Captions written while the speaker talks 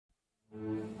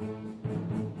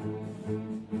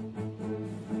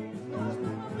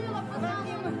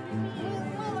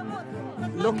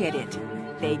Look at it.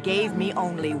 They gave me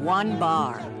only 1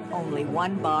 bar. Only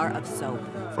 1 bar of soap.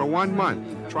 For 1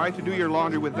 month. Try to do your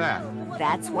laundry with that.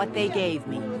 That's what they gave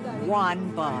me.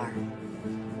 1 bar.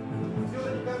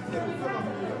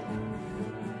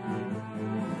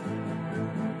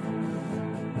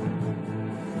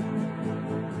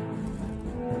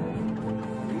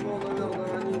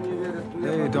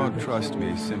 They don't trust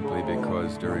me simply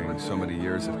because during so many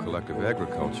years of collective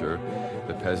agriculture,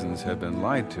 the peasants have been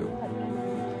lied to.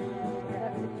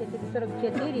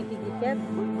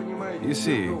 You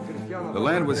see, the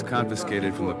land was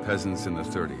confiscated from the peasants in the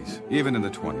 30s, even in the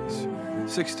 20s,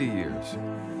 60 years.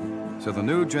 So the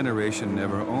new generation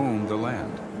never owned the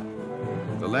land.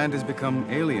 The land has become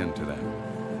alien to them.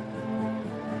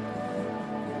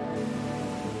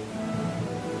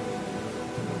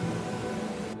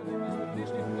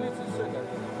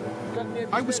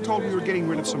 I was told we were getting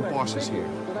rid of some bosses here.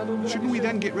 Shouldn't we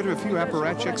then get rid of a few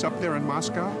apparatchiks up there in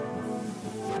Moscow?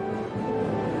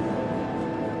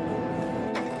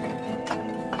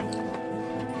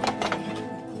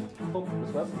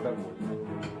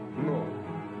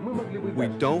 We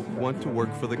don't want to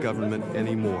work for the government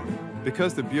anymore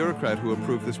because the bureaucrat who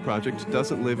approved this project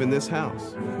doesn't live in this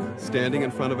house. Standing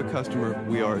in front of a customer,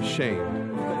 we are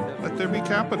ashamed. Let there be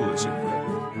capitalism.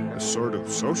 A sort of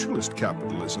socialist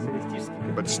capitalism,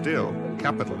 but still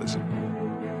capitalism.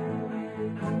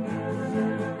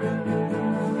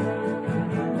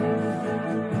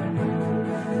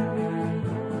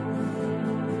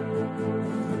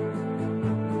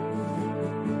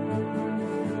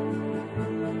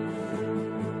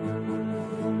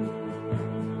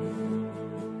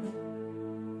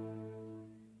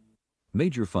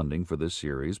 Major funding for this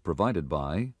series provided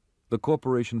by the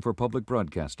Corporation for Public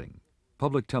Broadcasting,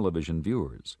 Public Television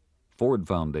Viewers, Ford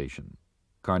Foundation,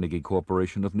 Carnegie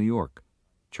Corporation of New York,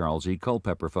 Charles E.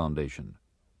 Culpeper Foundation,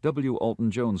 W.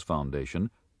 Alton Jones Foundation,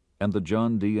 and the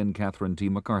John D. and Catherine T.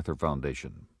 MacArthur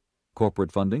Foundation.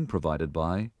 Corporate funding provided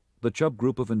by the Chubb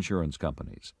Group of Insurance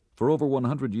Companies, for over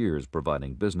 100 years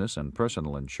providing business and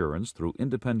personal insurance through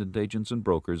independent agents and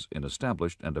brokers in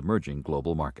established and emerging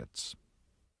global markets.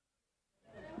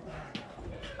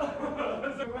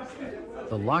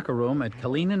 The locker room at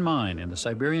Kalinin Mine in the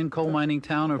Siberian coal mining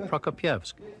town of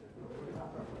Prokopyevsk.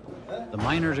 The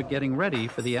miners are getting ready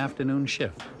for the afternoon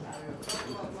shift.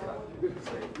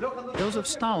 Joseph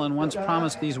Stalin once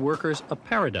promised these workers a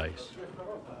paradise.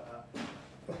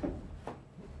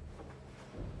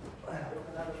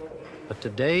 But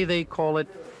today they call it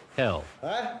hell.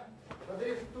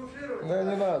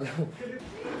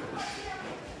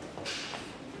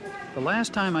 The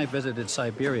last time I visited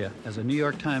Siberia as a New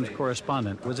York Times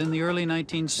correspondent was in the early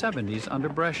 1970s under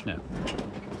Brezhnev.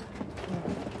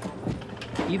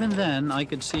 Even then, I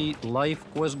could see life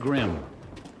was grim.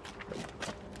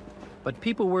 But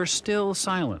people were still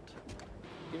silent.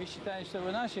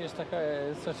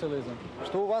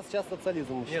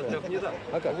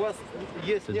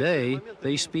 Today,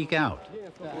 they speak out.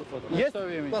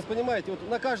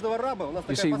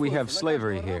 You see, we have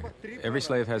slavery here. Every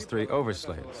slave has 3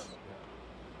 overslaves.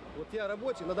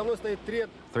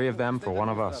 3 of them for one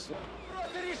of us.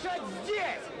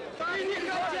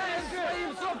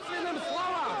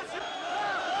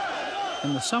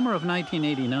 In the summer of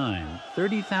 1989,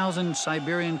 30,000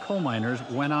 Siberian coal miners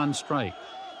went on strike.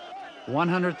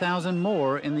 100,000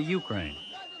 more in the Ukraine,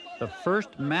 the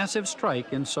first massive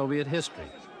strike in Soviet history.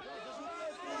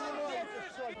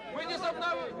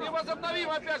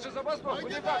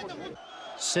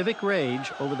 Civic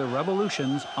rage over the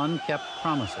revolution's unkept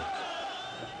promises.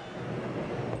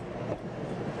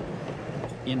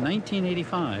 In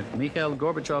 1985, Mikhail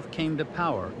Gorbachev came to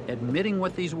power, admitting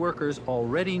what these workers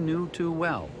already knew too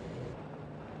well.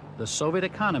 The Soviet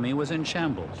economy was in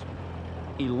shambles.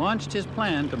 He launched his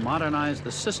plan to modernize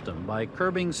the system by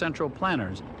curbing central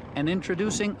planners and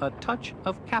introducing a touch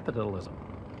of capitalism.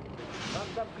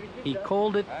 He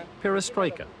called it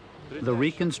Perestroika, the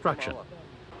reconstruction,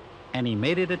 and he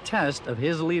made it a test of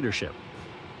his leadership.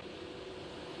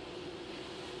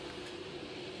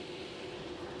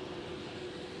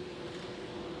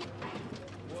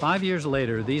 Five years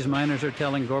later, these miners are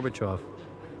telling Gorbachev,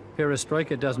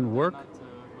 Perestroika doesn't work,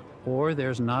 or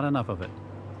there's not enough of it.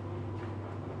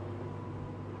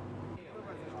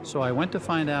 So I went to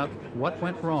find out what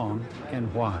went wrong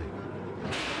and why.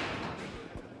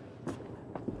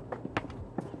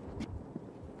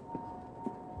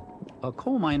 A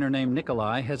coal miner named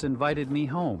Nikolai has invited me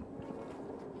home.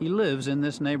 He lives in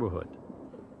this neighborhood.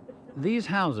 These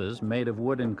houses, made of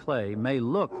wood and clay, may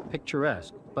look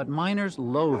picturesque, but miners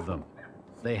loathe them.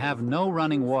 They have no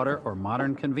running water or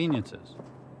modern conveniences.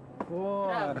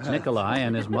 Nikolai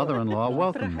and his mother-in-law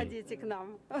welcome me.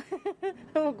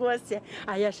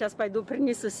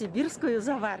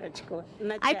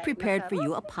 I prepared for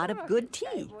you a pot of good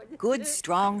tea, good,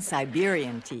 strong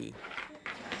Siberian tea.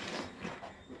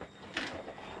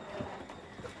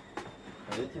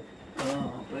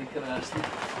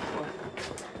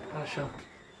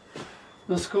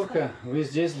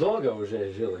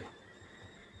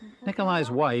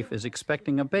 Nikolai's wife is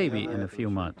expecting a baby in a few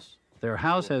months. Their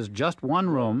house has just one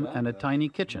room and a tiny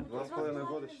kitchen.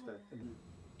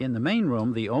 In the main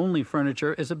room, the only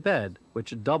furniture is a bed,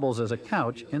 which doubles as a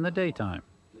couch in the daytime.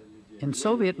 In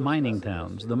Soviet mining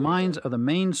towns, the mines are the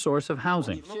main source of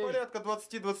housing.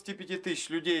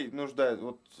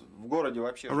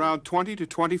 Around 20 to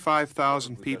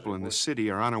 25,000 people in the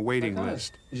city are on a waiting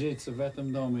list. At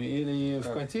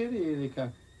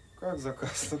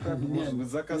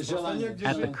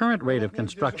the current rate of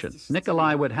construction,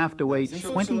 Nikolai would have to wait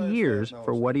 20 years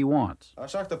for what he wants.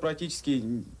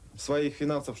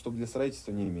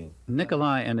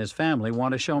 Nikolai and his family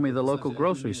want to show me the local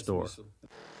grocery store.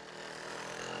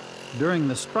 During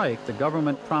the strike, the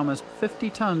government promised 50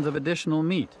 tons of additional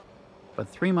meat. But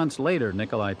 3 months later,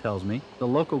 Nikolai tells me, the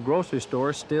local grocery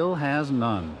store still has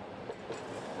none.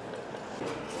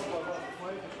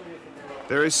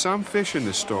 There is some fish in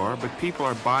the store, but people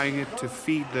are buying it to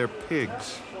feed their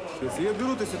pigs.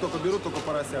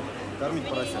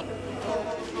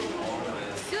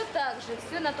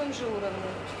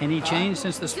 Any change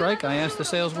since the strike? I asked the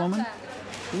saleswoman.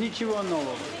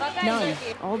 None.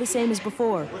 All the same as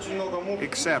before.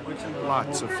 Except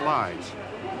lots of flies.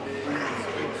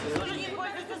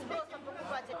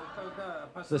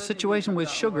 The situation with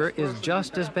sugar is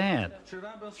just as bad.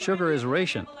 Sugar is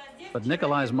rationed, but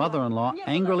Nikolai's mother-in-law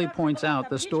angrily points out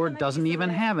the store doesn't even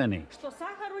have any.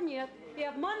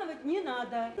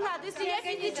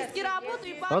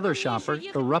 Other shoppers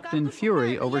erupt in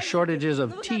fury over shortages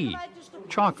of tea,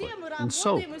 chocolate, and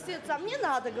soap.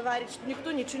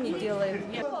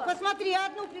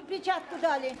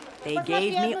 They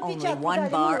gave me only 1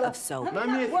 bar of soap.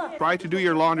 Try to do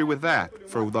your laundry with that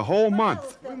for the whole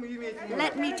month.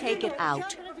 Let me take it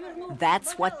out.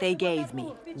 That's what they gave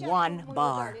me, 1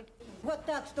 bar.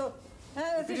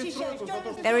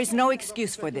 There is no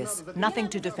excuse for this, nothing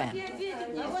to defend.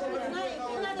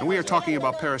 And we are talking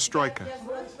about Perestroika.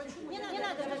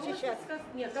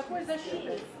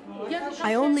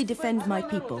 I only defend my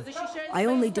people. I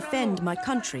only defend my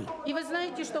country.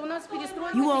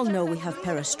 You all know we have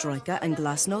Perestroika and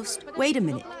glasnost. Wait a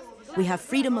minute. We have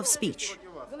freedom of speech.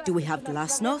 Do we have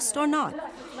glasnost or not?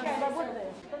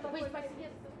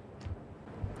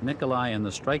 Nikolai and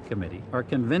the strike committee are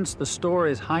convinced the store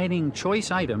is hiding choice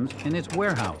items in its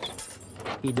warehouse.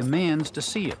 He demands to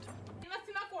see it.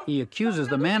 He accuses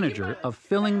the manager of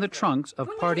filling the trunks of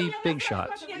party big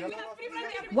shots.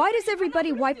 Why does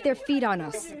everybody wipe their feet on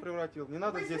us?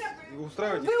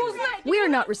 We are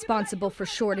not responsible for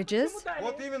shortages.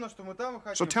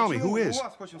 So tell me, who is?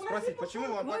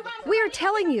 We are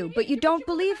telling you, but you don't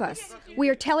believe us. We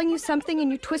are telling you something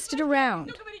and you twist it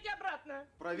around.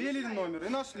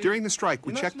 During the strike,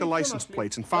 we checked the license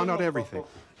plates and found out everything.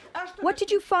 What did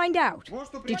you find out?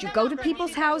 Did you go to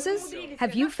people's houses?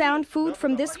 Have you found food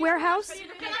from this warehouse?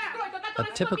 A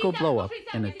typical blow-up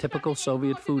in a typical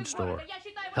Soviet food store.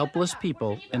 Helpless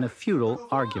people in a futile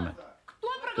argument.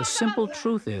 The simple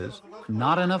truth is,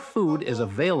 not enough food is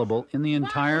available in the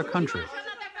entire country.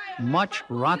 Much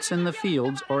rots in the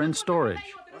fields or in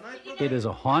storage. It is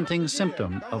a haunting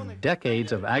symptom of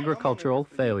decades of agricultural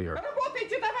failure.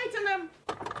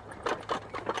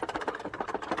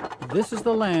 This is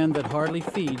the land that hardly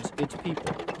feeds its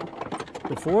people.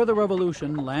 Before the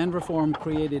revolution, land reform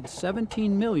created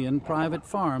 17 million private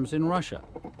farms in Russia,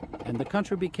 and the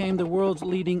country became the world's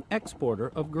leading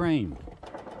exporter of grain.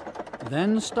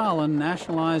 Then Stalin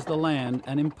nationalized the land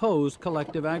and imposed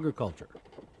collective agriculture,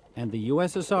 and the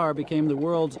USSR became the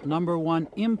world's #1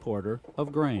 importer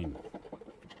of grain.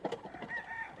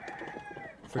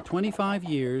 For 25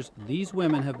 years, these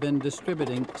women have been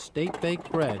distributing state-baked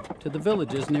bread to the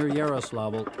villages near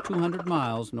Yaroslavl, 200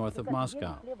 miles north of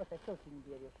Moscow.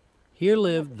 Here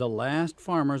lived the last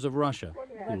farmers of Russia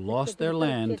who lost their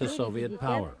land to Soviet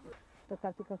power.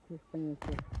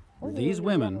 These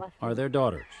women are their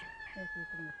daughters.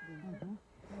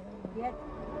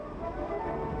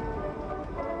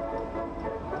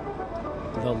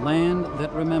 The land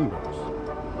that remembers.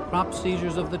 Crop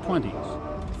seizures of the 20s.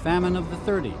 Famine of the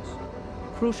 30s,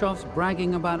 Khrushchev's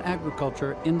bragging about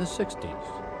agriculture in the 60s.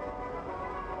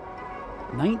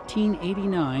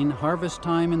 1989, harvest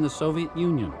time in the Soviet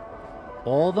Union.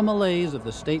 All the malaise of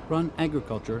the state-run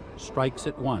agriculture strikes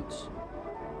at once.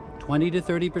 20 to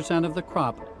 30% of the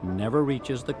crop never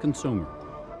reaches the consumer.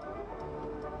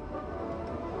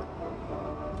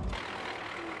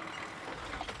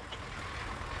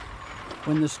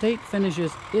 When the state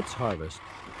finishes its harvest,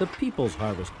 the people's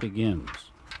harvest begins.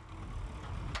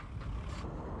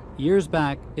 Years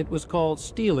back, it was called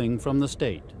stealing from the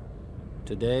state.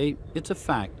 Today, it's a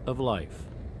fact of life.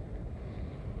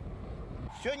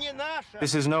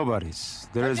 This is nobody's.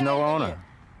 There is no owner.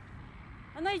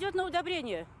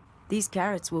 These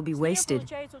carrots will be wasted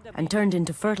and turned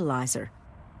into fertilizer.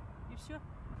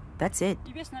 That's it.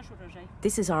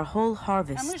 This is our whole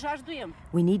harvest.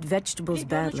 We need vegetables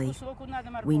badly.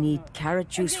 We need carrot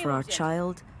juice for our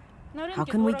child. How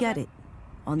can we get it?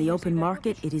 On the open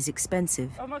market, it is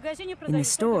expensive. In the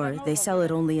store, they sell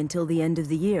it only until the end of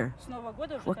the year.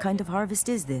 What kind of harvest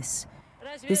is this?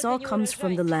 This all comes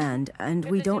from the land, and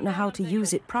we don't know how to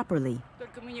use it properly.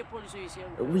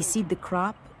 We seed the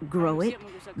crop, grow it,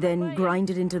 then grind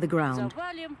it into the ground.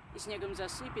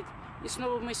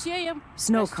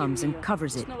 Snow comes and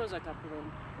covers it.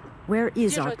 Where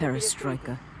is our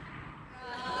perestroika?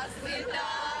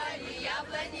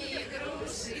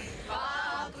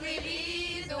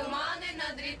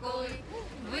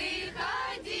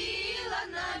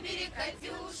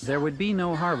 There would be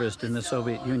no harvest in the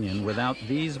Soviet Union without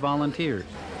these volunteers,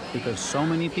 because so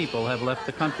many people have left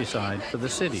the countryside for the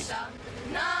cities.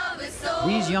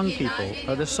 These young people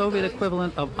are the Soviet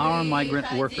equivalent of our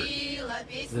migrant workers.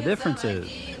 The difference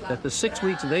is that the 6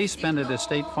 weeks they spend at a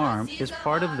state farm is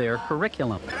part of their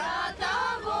curriculum.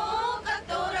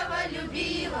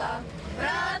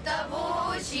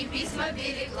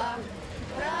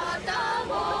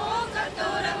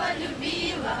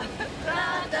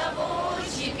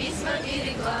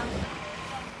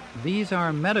 These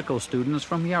are medical students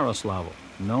from Yaroslavl,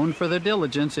 known for their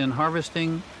diligence in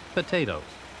harvesting potatoes.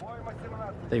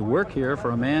 They work here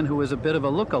for a man who is a bit of a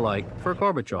look-alike for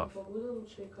Gorbachev.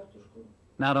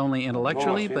 Not only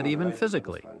intellectually, but even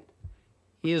physically.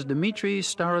 He is Dmitry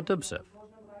Starodubtsev.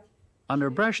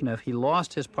 Under Brezhnev, he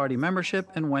lost his party membership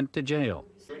and went to jail.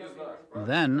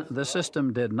 Then the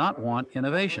system did not want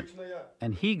innovation,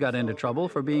 and he got into trouble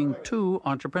for being too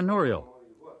entrepreneurial.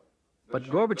 But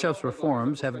Gorbachev's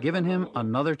reforms have given him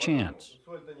another chance.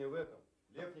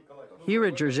 Here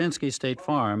at Dzerzhinsky State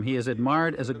Farm, he is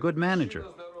admired as a good manager,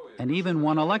 and even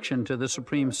won election to the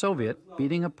Supreme Soviet,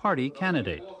 beating a party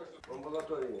candidate.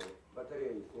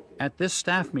 At this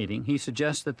staff meeting, he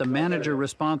suggests that the manager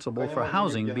responsible for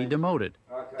housing be demoted,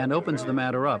 and opens the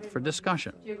matter up for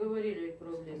discussion.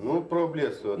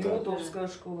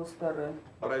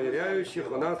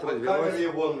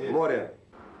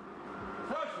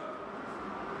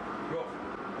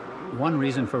 One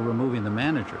reason for removing the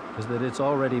manager is that it's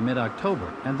already mid-October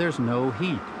and there's no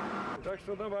heat.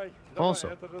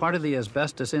 Also, part of the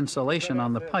asbestos insulation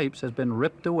on the pipes has been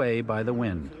ripped away by the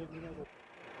wind.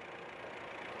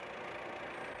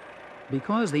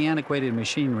 Because the antiquated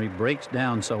machinery breaks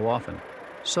down so often,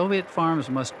 Soviet farms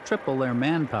must triple their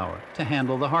manpower to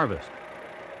handle the harvest.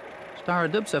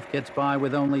 Starodubtsev gets by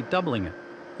with only doubling it.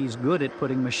 He's good at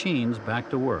putting machines back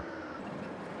to work.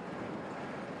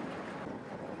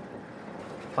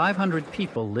 500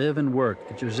 people live and work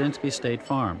at Dzerzhinsky State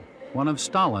Farm, one of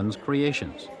Stalin's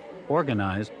creations,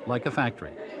 organized like a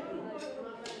factory.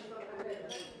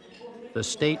 The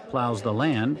state plows the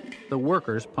land, the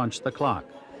workers punch the clock.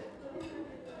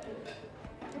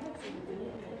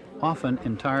 Often,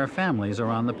 entire families are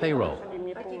on the payroll.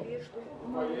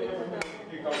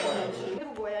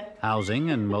 Housing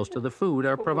and most of the food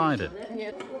are provided.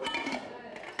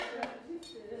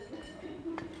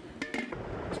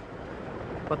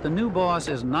 But the new boss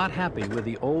is not happy with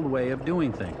the old way of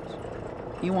doing things.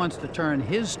 He wants to turn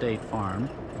his state farm,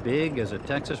 big as a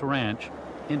Texas ranch,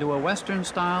 into a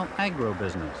Western-style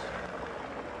agro-business.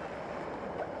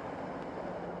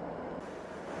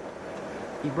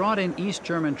 He brought in East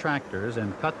German tractors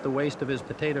and cut the waste of his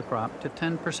potato crop to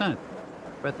 10%,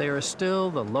 but they are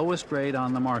still the lowest grade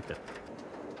on the market.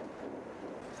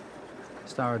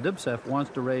 Starodubtsev wants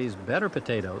to raise better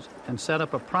potatoes and set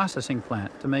up a processing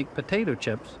plant to make potato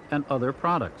chips and other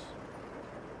products.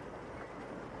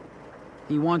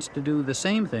 He wants to do the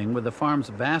same thing with the farm's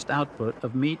vast output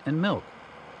of meat and milk.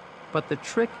 But the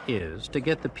trick is to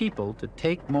get the people to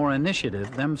take more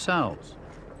initiative themselves.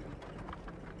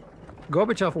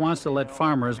 Gorbachev wants to let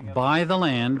farmers buy the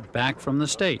land back from the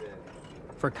state.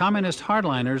 For communist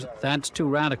hardliners, that's too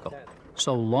radical.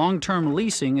 So long-term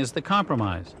leasing is the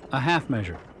compromise, a half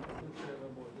measure.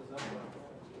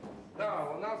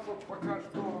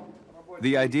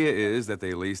 The idea is that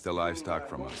they lease the livestock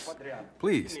from us.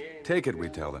 Please, take it, we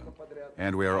tell them.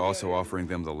 And we are also offering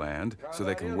them the land so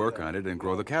they can work on it and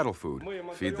grow the cattle food,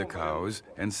 feed the cows,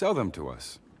 and sell them to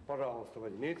us.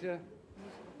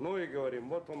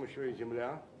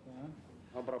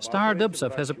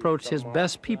 Starodubtsev has approached his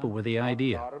best people with the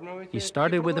idea. He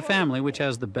started with the family which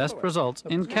has the best results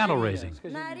in cattle raising.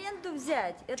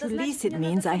 To lease it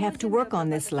means I have to work on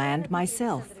this land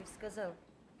myself.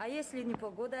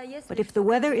 But if the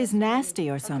weather is nasty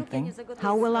or something,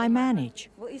 how will I manage?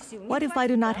 What if I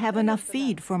do not have enough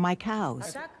feed for my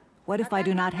cows? What if I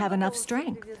do not have enough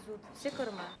strength?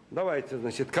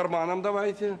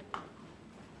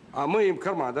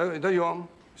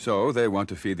 So they want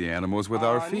to feed the animals with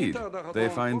our feed. They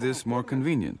find this more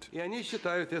convenient.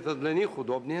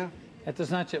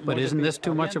 But isn't this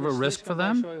too much of a risk for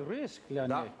them?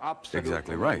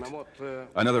 Exactly right.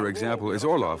 Another example is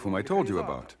Orlov, whom I told you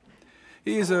about.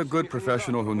 He is a good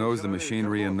professional who knows the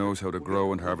machinery and knows how to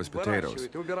grow and harvest potatoes.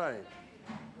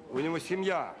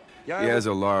 He has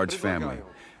a large family.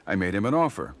 I made him an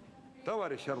offer.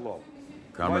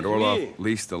 Comrade Orlov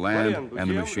leased the land and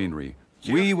the machinery.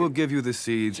 We will give you the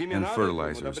seeds and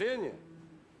fertilizers.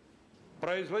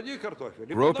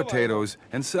 Grow potatoes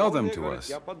and sell them to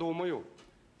us.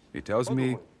 He tells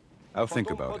me, I'll think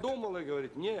about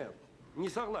it.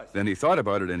 Then he thought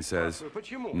about it and says,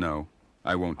 no,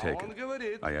 I won't take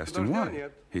it. I asked him why.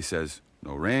 He says,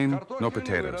 no rain, no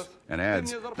potatoes, and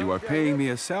adds, you are paying me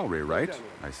a salary, right?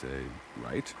 I say,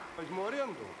 right.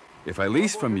 If I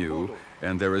lease from you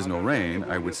and there is no rain,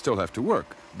 I would still have to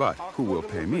work. But who will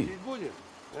pay me?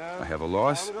 I have a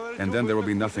loss, and then there will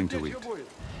be nothing to eat.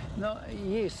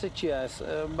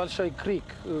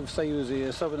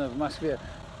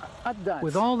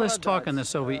 With all this talk in the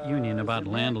Soviet Union about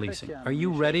land leasing, are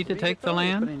you ready to take the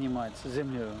land?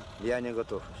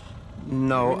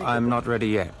 No, I'm not ready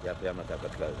yet.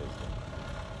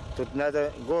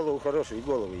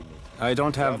 I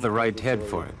don't have the right head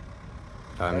for it.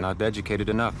 I'm not educated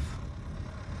enough.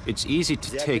 It's easy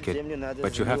to take it,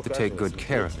 but you have to take good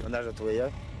care of it.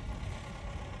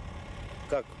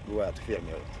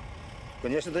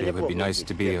 It would be nice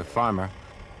to be a farmer.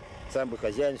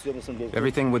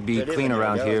 Everything would be clean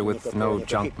around here with no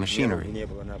junk machinery.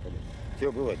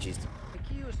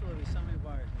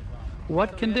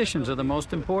 What conditions are the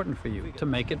most important for you to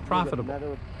make it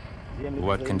profitable?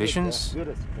 What conditions?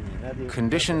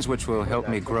 Conditions which will help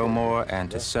me grow more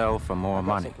and to sell for more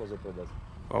money.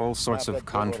 All sorts of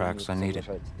contracts are needed.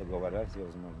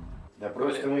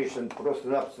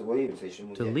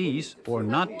 To lease or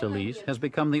not to lease has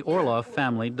become the Orlov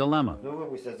family dilemma.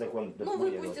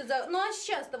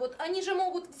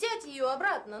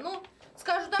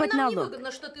 But now look,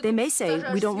 they may say,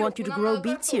 we don't want you to grow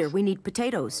beets here, we need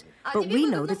potatoes. But we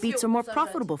know that beets are more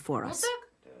profitable for us.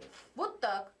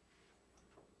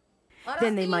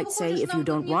 Then they might say, if you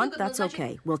don't want, that's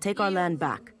okay, we'll take our land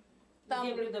back.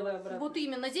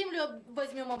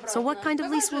 So what kind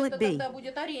of lease will it be?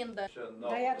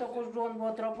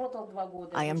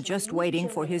 I am just waiting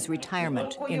for his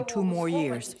retirement in 2 more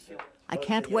years. I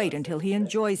can't wait until he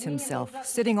enjoys himself,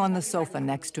 sitting on the sofa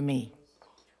next to me.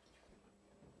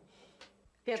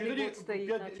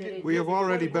 We have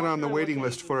already been on the waiting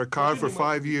list for a car for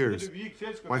 5 years.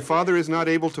 My father is not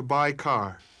able to buy a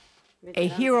car. A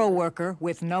hero worker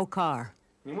with no car.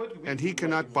 And he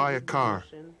cannot buy a car.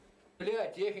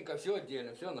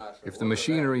 If the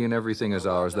machinery and everything is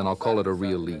ours, then I'll call it a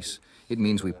real lease. It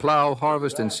means we plow,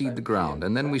 harvest, and seed the ground,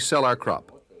 and then we sell our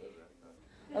crop.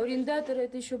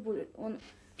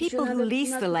 People who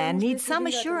lease the land need some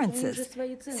assurances.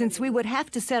 Since we would have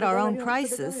to set our own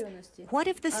prices, what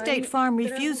if the state farm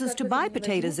refuses to buy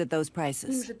potatoes at those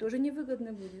prices?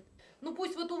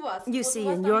 You see,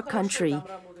 in your country,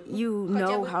 you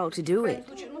know how to do it.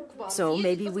 So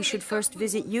maybe we should first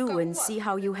visit you and see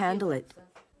how you handle it.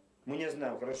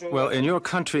 Well, in your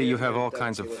country, you have all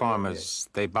kinds of farmers.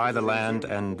 They buy the land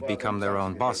and become their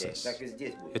own bosses.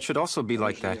 It should also be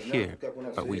like that here,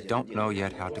 but we don't know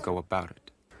yet how to go about it.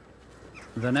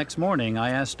 The next morning, I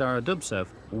asked Starodubtsev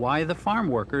why the farm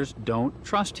workers don't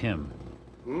trust him.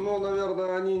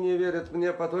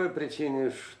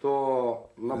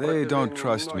 They don't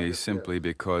trust me simply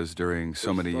because during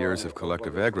so many years of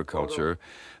collective agriculture,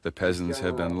 the peasants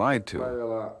have been lied to.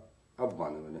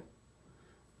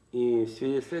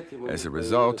 As a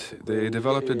result, they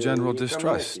developed a general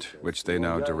distrust, which they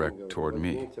now direct toward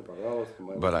me.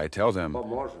 But I tell them,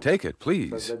 take it,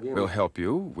 please. We'll help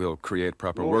you. We'll create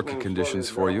proper working conditions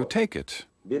for you. Take it.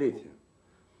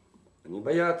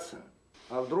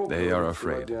 They are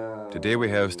afraid. Today we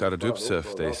have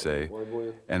Starodubtsev, they say,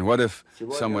 and what if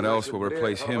someone else will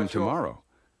replace him tomorrow?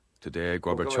 Today,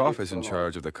 Gorbachev is in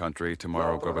charge of the country.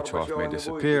 Tomorrow, Gorbachev may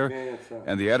disappear,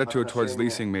 and the attitude towards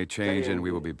leasing may change, and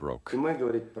we will be broke.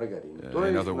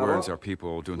 In other words, our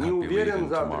people do not believe in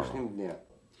tomorrow.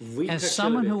 As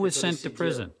someone who was sent to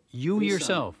prison, you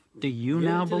yourself, do you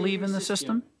now believe in the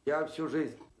system?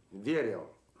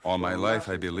 All my life,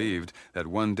 I believed that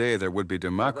one day there would be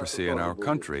democracy in our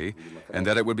country, and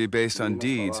that it would be based on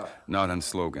deeds, not on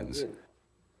slogans.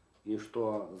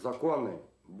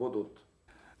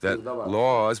 That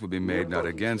laws would be made not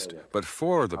against, but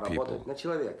for the people.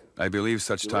 I believe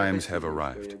such times have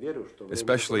arrived.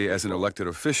 Especially as an elected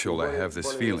official, I have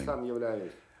this feeling.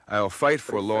 I'll fight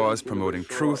for laws promoting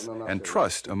truth and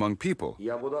trust among people.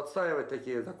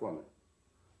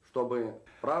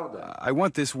 I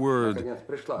want this word,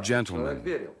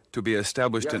 gentleman, to be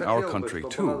established in our country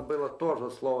too.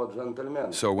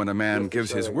 So when a man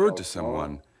gives his word to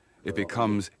someone, it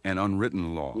becomes an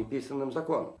unwritten law.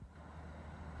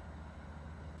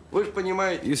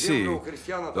 You see,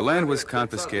 the land was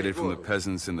confiscated from the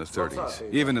peasants in the 30s,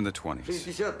 even in the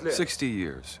 20s, 60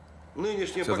 years.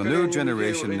 So the new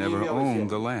generation never owned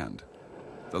the land.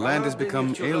 The land has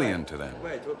become alien to them.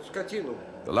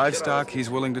 The livestock he's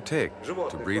willing to take.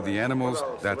 To breed the animals,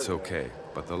 that's okay.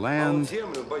 But the land,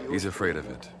 he's afraid of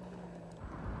it.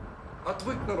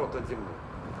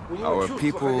 Our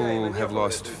people have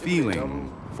lost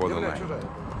feeling for the land.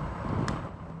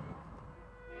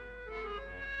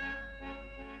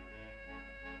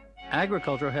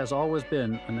 Agriculture has always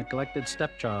been a neglected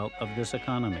stepchild of this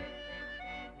economy.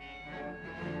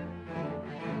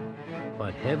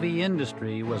 But heavy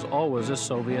industry was always a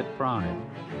Soviet pride,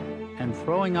 and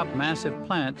throwing up massive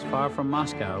plants far from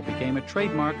Moscow became a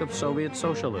trademark of Soviet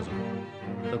socialism.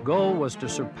 The goal was to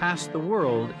surpass the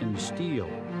world in steel,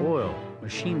 oil,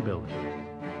 machine building.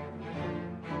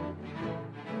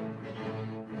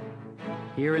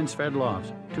 Here in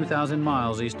Sverdlovsk, 2,000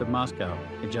 miles east of Moscow,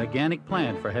 a gigantic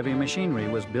plant for heavy machinery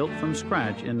was built from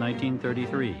scratch in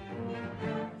 1933.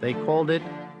 They called it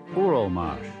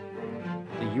Uralmash,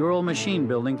 the Ural machine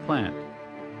building plant,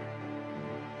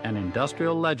 an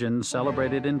industrial legend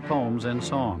celebrated in poems and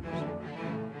songs.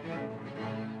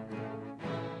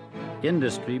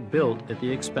 Industry built at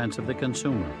the expense of the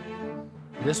consumer.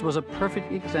 This was a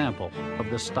perfect example of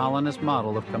the Stalinist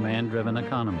model of command-driven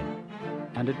economy,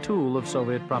 and a tool of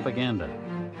Soviet propaganda.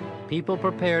 People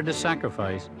prepared to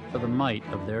sacrifice for the might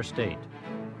of their state.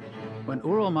 When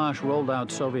Uralmash rolled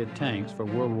out Soviet tanks for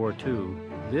World War II,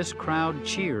 this crowd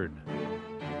cheered.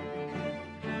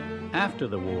 After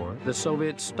the war, the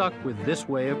Soviets stuck with this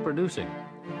way of producing,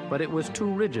 but it was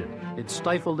too rigid, it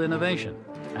stifled innovation,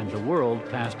 and the world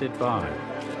passed it by.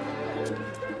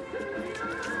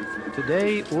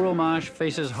 Today, Uralmash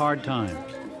faces hard times.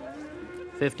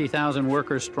 50,000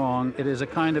 workers strong, it is a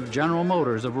kind of General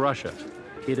Motors of Russia.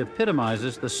 It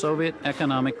epitomizes the Soviet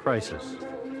economic crisis.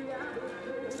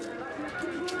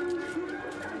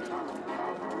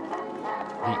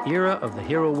 The era of the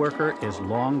hero worker is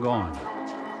long gone.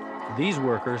 These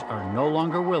workers are no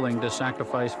longer willing to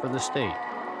sacrifice for the state.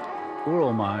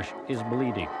 Uralmash is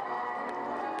bleeding.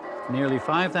 Nearly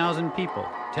 5,000 people,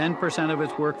 10% of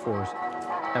its workforce,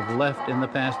 have left in the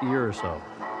past year or so.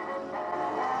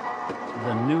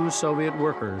 The new Soviet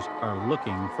workers are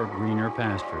looking for greener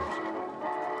pastures.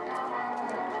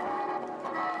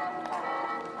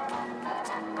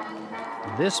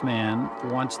 This man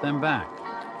wants them back.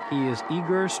 He is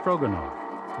Igor Stroganov,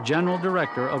 General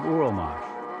Director of Uralmash.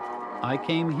 I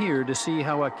came here to see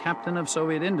how a captain of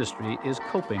Soviet industry is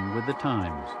coping with the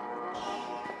times.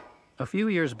 A few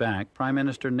years back, Prime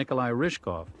Minister Nikolai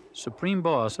Ryzhkov, supreme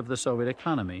boss of the Soviet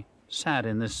economy, sat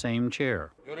in this same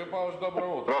chair.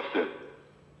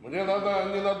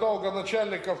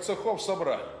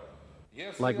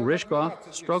 Like Ryzhkov,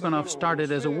 Stroganov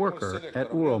started as a worker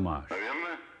at Uralmash,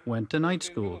 went to night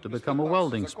school to become a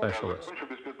welding specialist,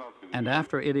 and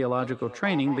after ideological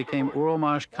training became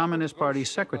Uralmash Communist Party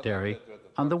secretary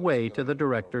on the way to the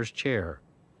director's chair.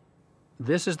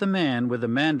 This is the man with the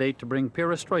mandate to bring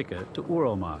Perestroika to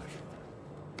Uralmash.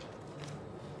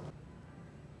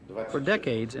 For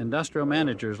decades, industrial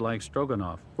managers like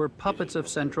Stroganov were puppets of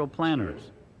central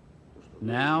planners.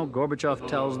 Now, Gorbachev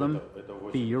tells them,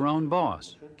 be your own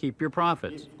boss, keep your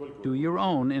profits, do your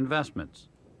own investments.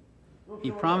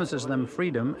 He promises them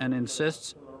freedom and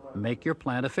insists, make your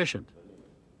plant efficient.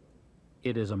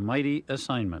 It is a mighty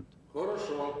assignment.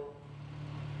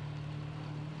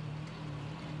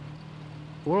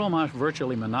 Uralmash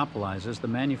virtually monopolizes the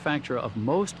manufacture of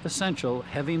most essential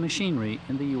heavy machinery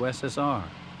in the USSR.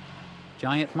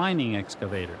 Giant mining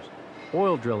excavators,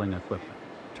 oil drilling equipment,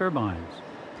 turbines,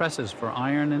 presses for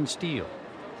iron and steel.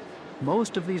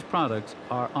 Most of these products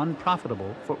are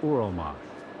unprofitable for Uralmash.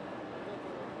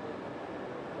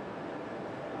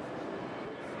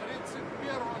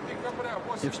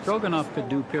 If Stroganov could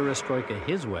do Perestroika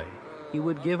his way, he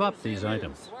would give up these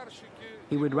items.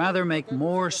 He would rather make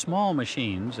more small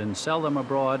machines and sell them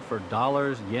abroad for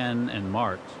dollars, yen, and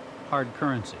marks, hard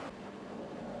currency.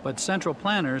 But central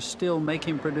planners still make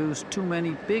him produce too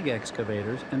many big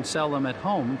excavators and sell them at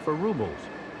home for rubles,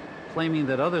 claiming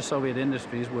that other Soviet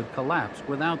industries would collapse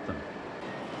without them.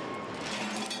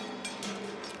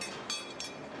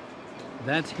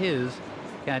 That's his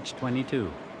catch-22.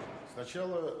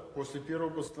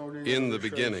 In the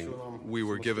beginning, we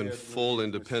were given full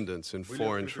independence in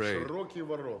foreign trade.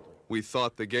 We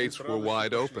thought the gates were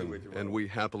wide open, and we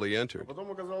happily entered.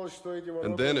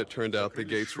 And then it turned out the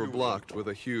gates were blocked with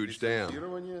a huge dam.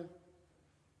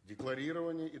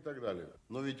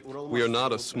 We are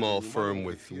not a small firm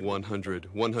with 100,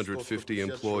 150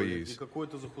 employees.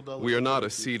 We are not a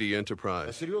seedy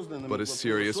enterprise, but a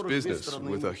serious business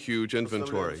with a huge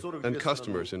inventory and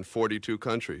customers in 42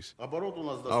 countries.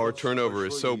 Our turnover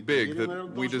is so big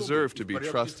that we deserve to be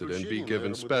trusted and be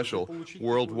given special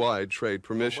worldwide trade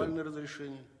permission.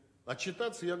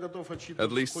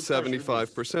 At least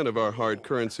 75% of our hard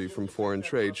currency from foreign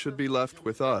trade should be left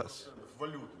with us.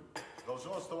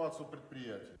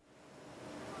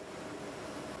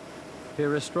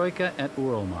 Perestroika at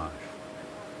Uralmash.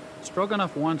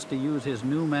 Stroganov wants to use his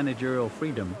new managerial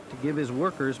freedom to give his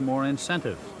workers more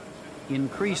incentives,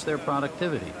 increase their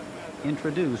productivity,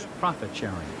 introduce profit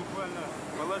sharing.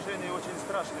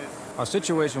 Our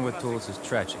situation with tools is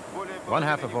tragic. One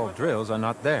half of all drills are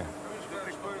not there.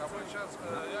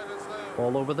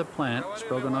 All over the plant,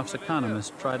 Stroganov's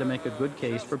economists try to make a good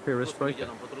case for Perestroika.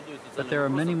 But there are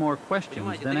many more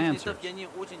questions than answers.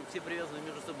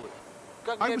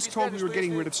 I was told we were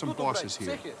getting rid of some bosses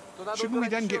here. Shouldn't we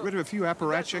then get rid of a few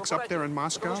apparatchiks up there in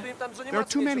Moscow? There are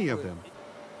too many of them.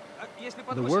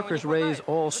 The workers raise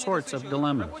all sorts of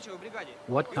dilemmas.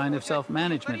 What kind of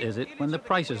self-management is it when the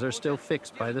prices are still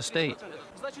fixed by the state?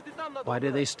 Why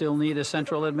do they still need a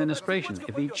central administration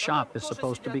if each shop is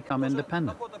supposed to become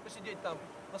independent?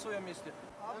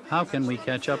 How can we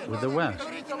catch up with the West?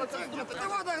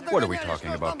 What are we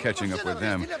talking about, catching up with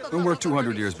them, when we're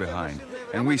 200 years behind,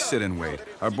 and we sit and wait?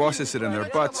 Our bosses sit in their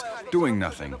butts, doing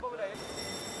nothing.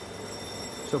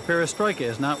 So Perestroika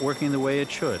is not working the way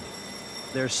it should.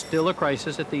 There's still a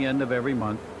crisis at the end of every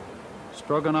month.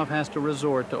 Stroganov has to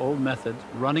resort to old methods,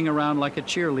 running around like a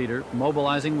cheerleader,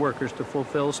 mobilizing workers to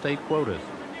fulfill state quotas.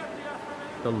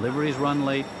 Deliveries run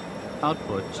late,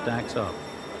 output stacks up.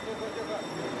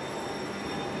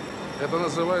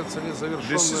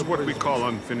 This is what we call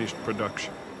unfinished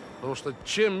production.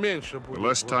 The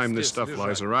less time this stuff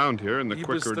lies around here and the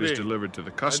quicker it is delivered to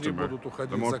the customer,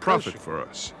 the more profit for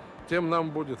us.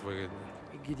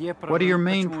 What are your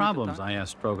main problems? I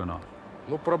asked Stroganov.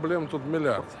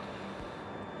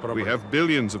 We have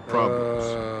billions of problems.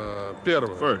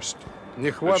 First,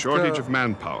 the shortage of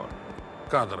manpower.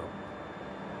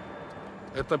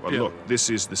 But look, this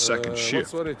is the second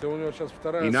shift.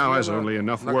 He now has only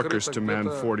enough workers to man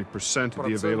 40% of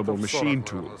the available machine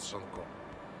tools.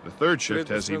 The third shift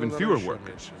has even fewer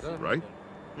workers, right?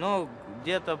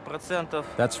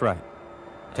 That's right.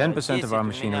 10% of our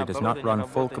machinery does not run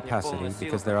full capacity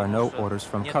because there are no orders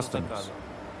from customers.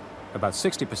 About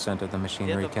 60% of the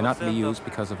machinery cannot be used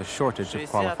because of a shortage of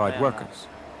qualified workers.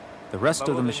 The rest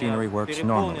of the machinery works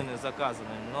normally.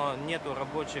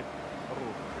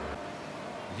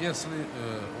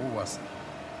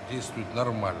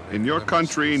 In your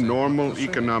country, normal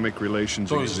economic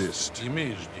relations exist,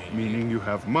 meaning you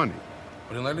have money.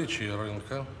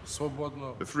 The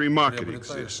free market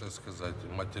exists.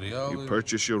 You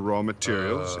purchase your raw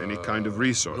materials, any kind of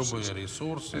resources,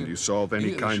 and you solve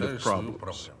any kind of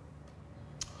problems.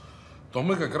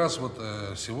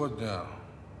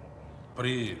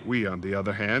 We, on the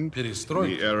other hand, in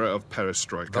the era of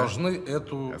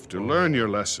Perestroika, have to learn your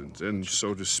lessons and,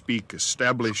 so to speak,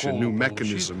 establish a new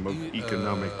mechanism of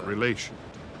economic relation.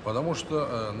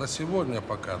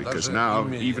 Because now,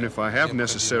 even if I have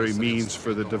necessary means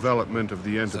for the development of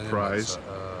the enterprise,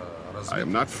 I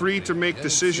am not free to make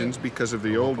decisions because of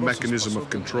the old mechanism of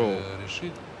control.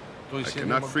 I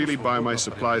cannot freely buy my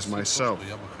supplies myself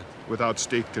without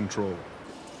state control.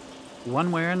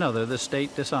 One way or another, the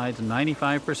state decides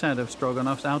 95% of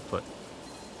Stroganov's output.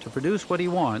 To produce what he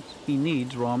wants, he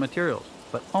needs raw materials,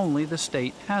 but only the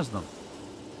state has them.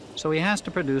 So he has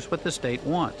to produce what the state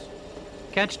wants.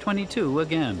 Catch-22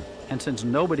 again, and since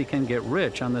nobody can get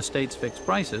rich on the state's fixed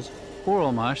prices,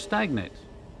 Uralmash stagnates,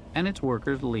 and its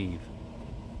workers leave.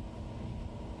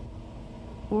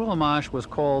 Uralmash was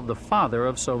called the father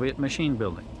of Soviet machine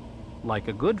building. Like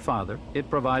a good father, it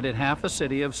provided half a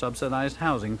city of subsidized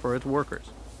housing for its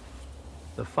workers.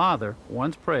 The father,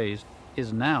 once praised,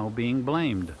 is now being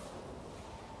blamed.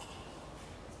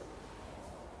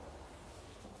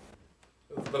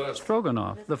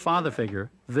 Stroganov, the father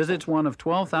figure, visits one of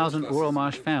 12,000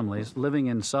 Uralmash families living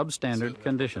in substandard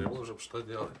conditions.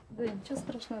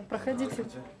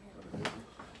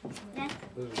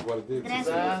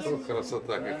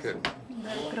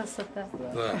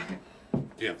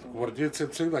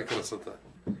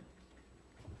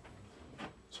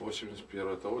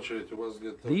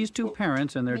 These two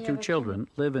parents and their two children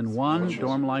live in one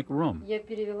dorm-like room.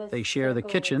 They share the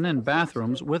kitchen and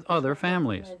bathrooms with other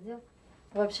families.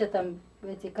 Вообще там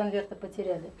эти конверты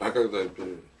потеряли. А когда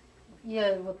перевели?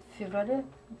 Я вот в феврале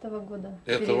этого года.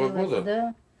 Этого года?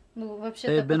 Да. Ну, вообще.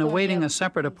 They had been awaiting a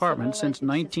separate apartment since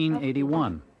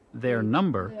 1981. Their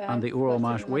number on the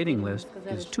Uralmash waiting list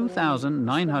is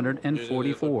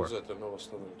 2,944.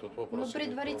 Ну,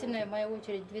 предварительная моя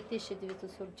очередь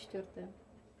 2944.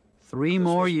 3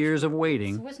 more years of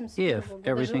waiting if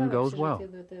everything goes well.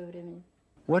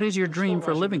 What is your dream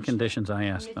for living conditions, I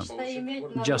ask them.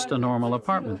 Just a normal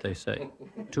apartment, they say.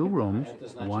 2 rooms,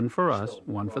 1 for us,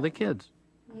 1 for the kids.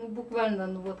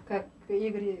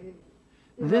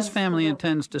 This family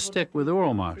intends to stick with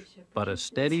Uralmash, but a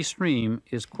steady stream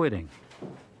is quitting.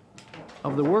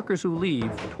 Of the workers who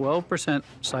leave, 12%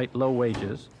 cite low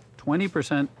wages,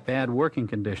 20% bad working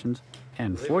conditions,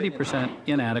 and 40%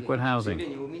 inadequate housing.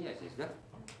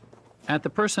 At the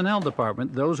personnel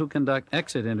department, those who conduct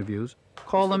exit interviews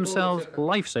call themselves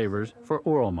lifesavers for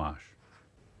Uralmash.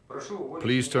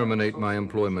 Please terminate my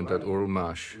employment at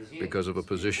Uralmash because of a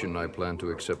position I plan to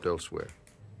accept elsewhere.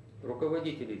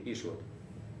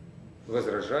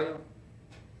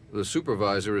 The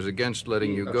supervisor is against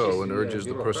letting you go and urges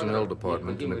the personnel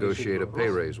department to negotiate a pay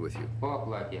raise with you.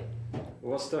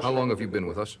 How long have you been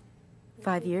with us?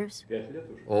 5 years?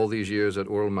 All these years at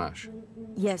Uralmash?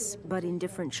 Yes, but in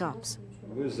different shops.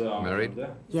 Married?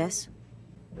 Yes.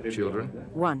 Children?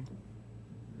 1.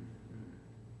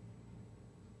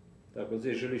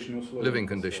 Living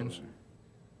conditions?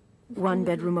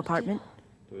 1-bedroom apartment.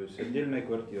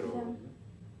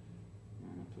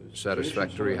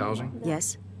 Satisfactory housing?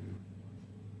 Yes.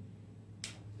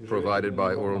 Provided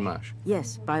by Uralmash?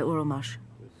 Yes, by Uralmash.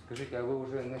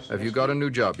 Have you got a new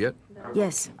job yet?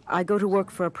 Yes, I go to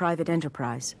work for a private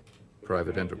enterprise.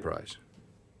 Private enterprise.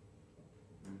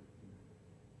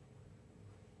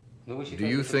 Do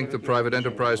you think the private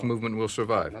enterprise movement will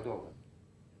survive?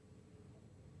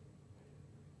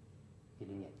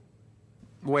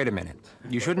 Wait a minute.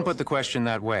 You shouldn't put the question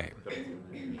that way.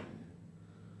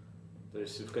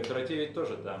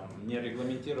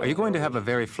 Are you going to have a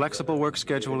very flexible work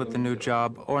schedule at the new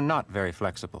job, or not very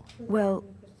flexible? Well,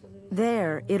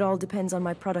 there, it all depends on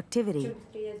my productivity.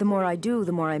 The more I do,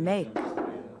 the more I make.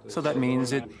 So that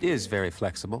means it is very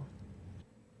flexible.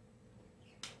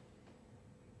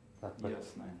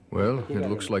 Well, it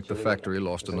looks like the factory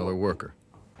lost another worker.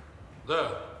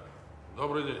 Да,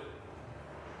 добрый день.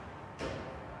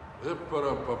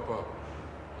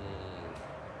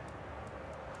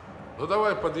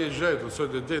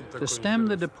 To stem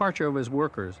the departure of his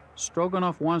workers,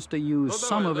 Stroganov wants to use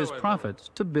some of his profits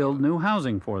to build new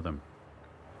housing for them.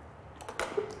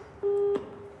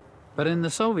 But in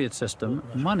the Soviet system,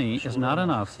 money is not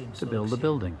enough to build a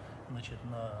building.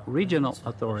 Regional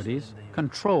authorities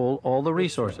control all the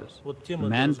resources: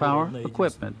 manpower,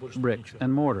 equipment, bricks,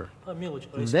 and mortar.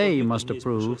 They must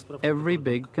approve every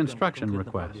big construction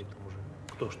request.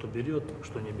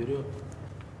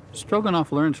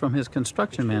 Stroganov learns from his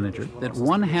construction manager that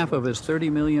 1/2 of his 30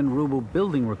 million ruble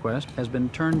building request has been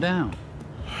turned down.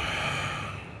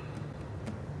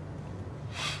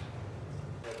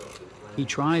 He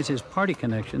tries his party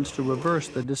connections to reverse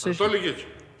the decision.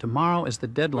 Tomorrow is the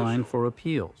deadline for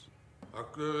appeals.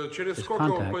 His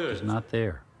contact is not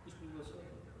there.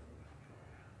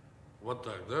 Вот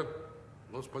так, да?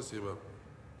 Ну, спасибо.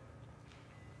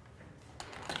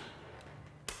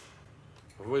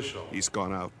 Вышел. He's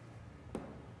gone out.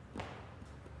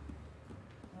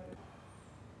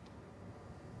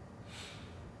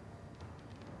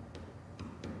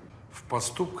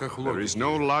 There is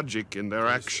no logic in their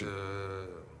action.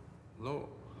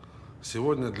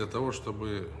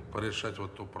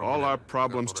 All our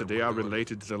problems today are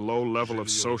related to the low level of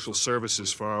social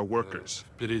services for our workers.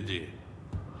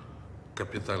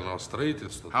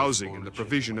 Housing and the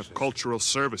provision of cultural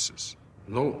services.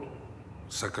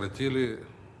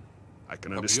 I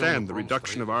can understand the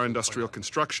reduction of our industrial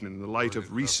construction in the light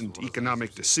of recent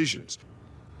economic decisions.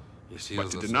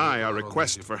 But to deny our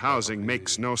request for housing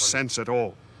makes no sense at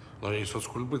all. A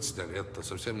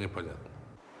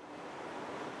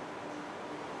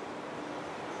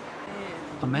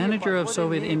manager of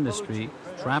Soviet industry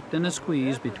trapped in a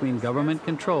squeeze between government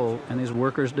control and his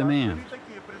workers' demand.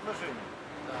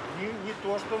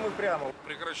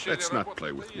 Let's not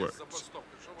play with words.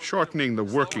 Shortening the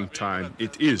working time,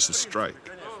 it is a strike.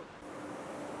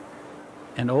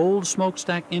 An old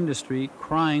smokestack industry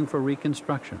crying for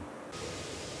reconstruction.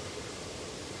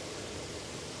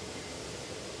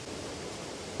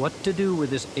 What to do with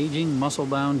this aging,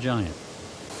 muscle-bound giant?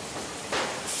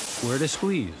 Where to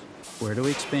squeeze? Where to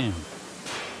expand?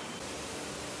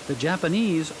 The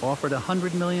Japanese offered a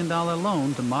 $100 million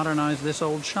loan to modernize this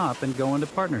old shop and go into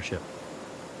partnership.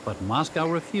 But Moscow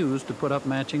refused to put up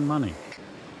matching money.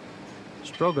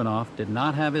 Stroganov did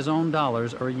not have his own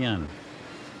dollars or yen,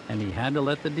 and he had to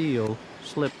let the deal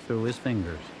slip through his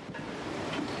fingers.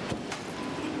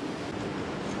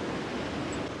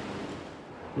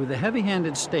 With the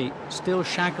heavy-handed state still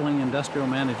shackling industrial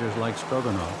managers like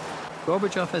Stroganov,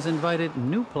 Gorbachev has invited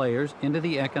new players into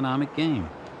the economic game,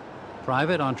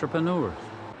 private entrepreneurs.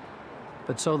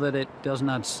 But so that it does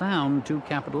not sound too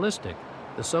capitalistic,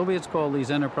 the Soviets call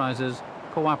these enterprises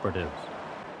cooperatives.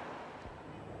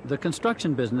 The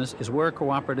construction business is where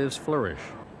cooperatives flourish.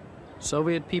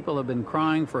 Soviet people have been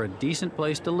crying for a decent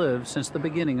place to live since the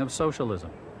beginning of socialism.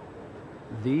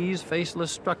 These faceless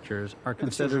structures are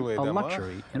considered a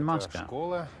luxury in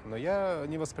Moscow. Mark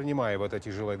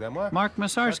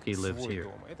Masarsky lives here.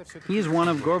 He is one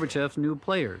of Gorbachev's new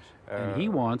players, and he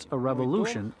wants a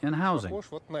revolution in housing.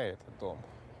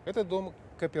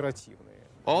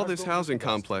 All this housing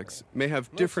complex may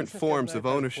have different forms of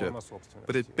ownership,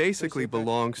 but it basically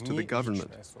belongs to the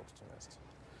government.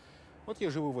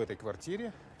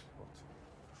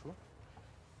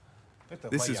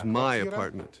 This is my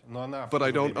apartment, but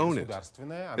I don't own it.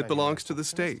 It belongs to the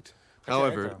state.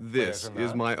 However, this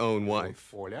is my own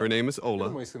wife. Her name is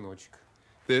Ola.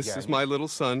 This is my little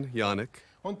son, Yannick.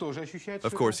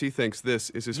 Of course, he thinks this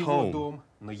is his home.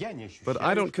 But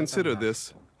I don't consider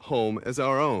this home as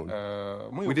our own.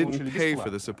 We didn't pay for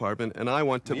this apartment, and I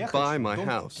want to buy my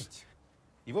house.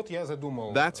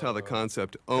 That's how the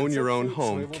concept, own your own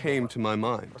home, came to my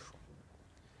mind.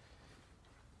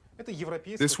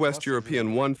 This West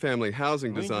European one-family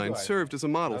housing design served as a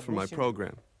model for my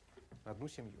program.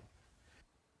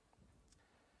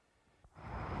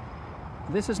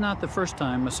 This is not the first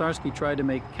time Masarsky tried to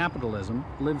make capitalism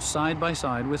live side by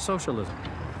side with socialism.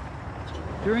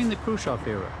 During the Khrushchev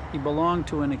era, he belonged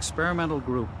to an experimental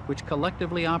group which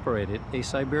collectively operated a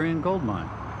Siberian gold mine.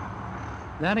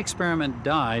 That experiment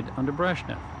died under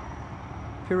Brezhnev.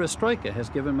 Perestroika has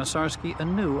given Masarsky a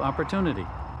new opportunity.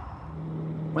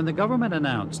 When the government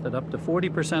announced that up to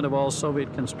 40% of all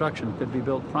Soviet construction could be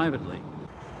built privately,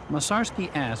 Masarsky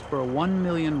asked for a 1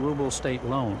 million ruble state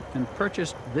loan and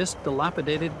purchased this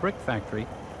dilapidated brick factory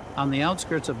on the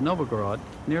outskirts of Novgorod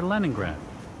near Leningrad.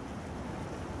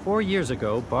 4 years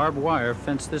ago, barbed wire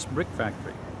fenced this brick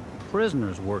factory.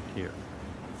 Prisoners worked here.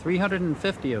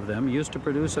 350 of them used to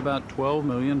produce about 12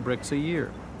 million bricks a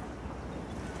year.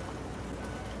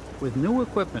 With new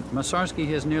equipment, Masarsky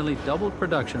has nearly doubled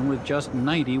production with just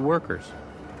 90 workers.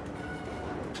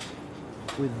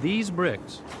 With these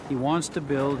bricks, he wants to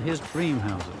build his dream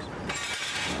houses.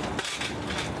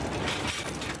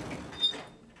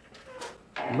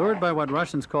 Lured by what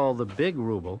Russians call the big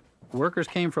ruble, workers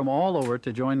came from all over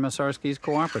to join Masarsky's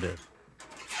cooperative.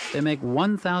 They make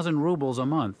 1,000 rubles a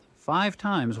month, 5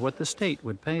 times what the state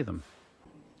would pay them.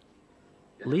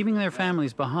 Leaving their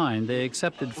families behind, they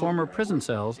accepted former prison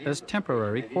cells as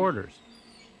temporary quarters.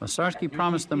 Masarsky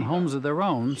promised them homes of their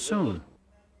own soon.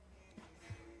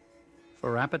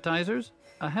 For appetizers,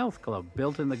 a health club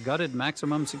built in the gutted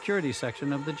maximum security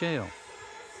section of the jail.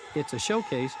 It's a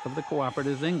showcase of the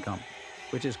cooperative's income,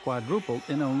 which has quadrupled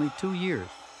in only 2 years,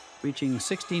 reaching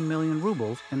 16 million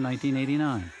rubles in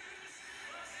 1989.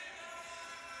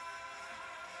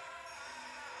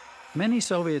 Many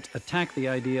Soviets attack the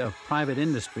idea of private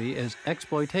industry as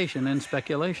exploitation and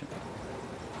speculation.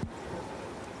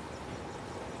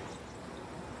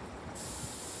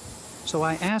 So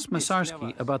I asked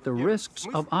Masarsky about the risks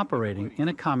of operating in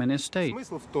a communist state.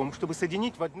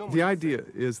 The idea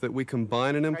is that we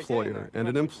combine an employer and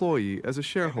an employee as a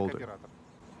shareholder.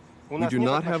 We do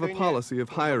not have a policy of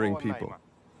hiring people.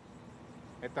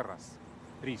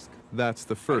 That's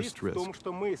the first risk.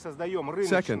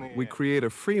 Second, we create a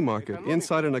free market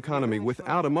inside an economy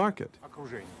without a market.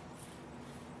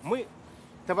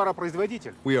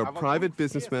 We are private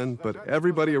businessmen, but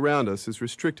everybody around us is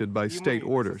restricted by state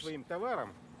orders.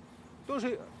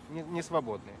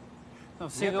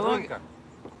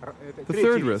 The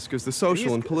third risk is the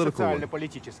social and political one.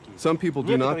 Some people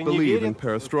do not believe in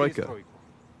perestroika.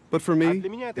 But for me,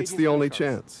 it's the only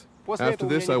chance. After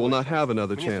this, I will not have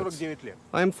another chance.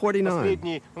 I am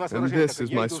 49, and this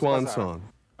is my swan song.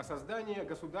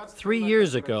 3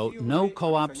 years ago, no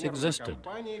co-ops existed.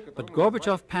 But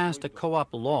Gorbachev passed a co-op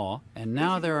law, and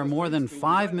now there are more than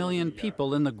 5 million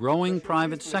people in the growing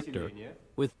private sector,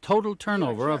 with total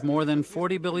turnover of more than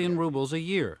 40 billion rubles a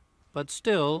year, but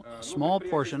still a small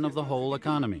portion of the whole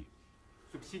economy.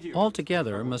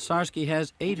 Altogether, Masarsky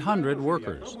has 800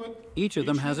 workers. Each of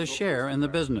them has a share in the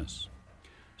business.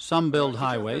 Some build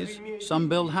highways, some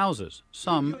build houses,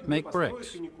 some make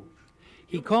bricks.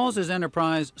 He calls his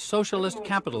enterprise socialist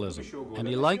capitalism, and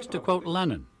he likes to quote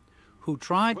Lenin, who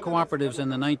tried cooperatives in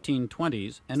the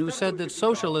 1920s and who said that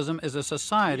socialism is a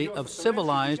society of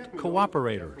civilized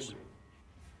cooperators.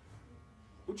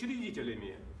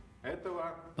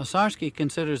 Masarsky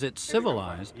considers it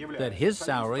civilized that his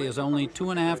salary is only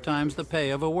 2.5 times the pay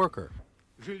of a worker.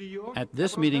 At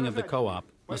this meeting of the co-op,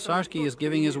 Masarsky is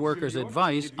giving his workers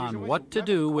advice on what to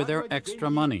do with their extra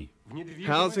money.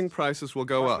 Housing prices will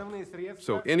go up,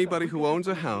 so anybody who owns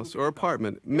a house or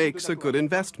apartment makes a good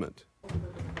investment.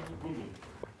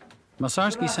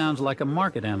 Masarsky sounds like a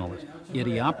market analyst, yet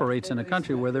he operates in a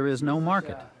country where there is no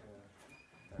market.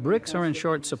 Bricks are in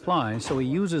short supply, so he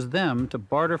uses them to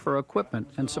barter for equipment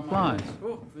and supplies.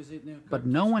 But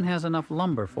no one has enough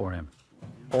lumber for him.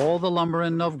 All the lumber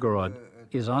in Novgorod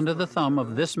is under the thumb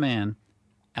of this man,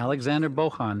 Alexander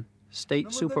Bokhan,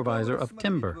 state supervisor of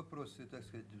timber.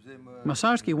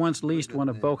 Masarsky once leased one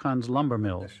of Bokhan's lumber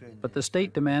mills, but the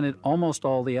state demanded almost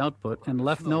all the output and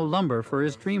left no lumber for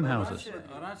his dream houses.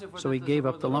 So he gave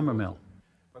up the lumber mill.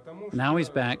 Now he's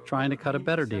back trying to cut a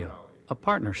better deal, a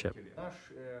partnership.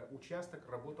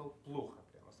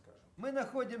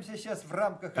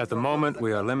 At the moment,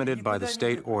 we are limited by the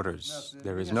state orders.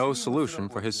 There is no solution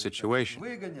for his situation.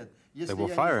 They will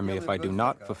fire me if I do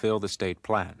not fulfill the state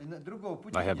plan.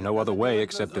 I have no other way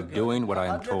except of doing what I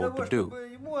am told to do.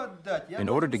 In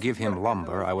order to give him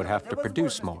lumber, I would have to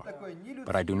produce more,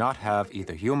 but I do not have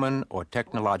either human or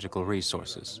technological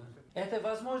resources.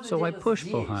 So I pushed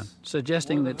Bokhan,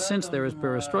 suggesting that since there is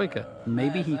perestroika,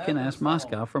 maybe he can ask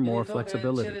Moscow for more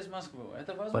flexibility.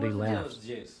 But he laughs.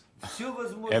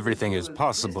 Everything is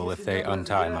possible if they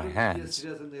untie my hands.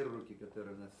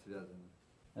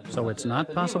 So it's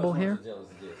not possible here?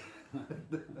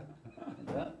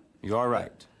 You are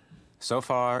right. So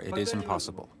far, it is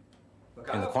impossible.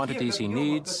 In the quantities he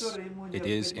needs, it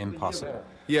is impossible.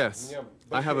 Yes,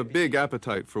 I have a big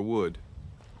appetite for wood.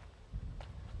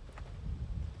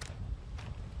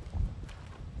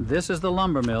 This is the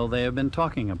lumber mill they have been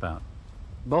talking about.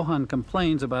 Bokhan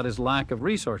complains about his lack of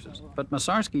resources, but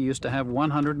Masarsky used to have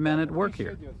 100 men at work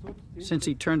here. Since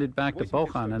he turned it back to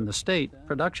Bokhan and the state,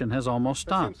 production has almost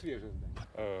stopped.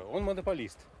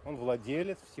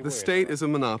 The state is a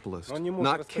monopolist,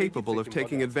 not capable of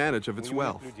taking advantage of its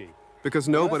wealth, because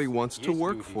nobody wants to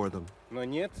work for them.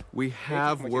 We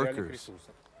have workers.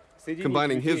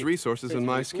 Combining his resources and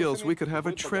my skills, we could have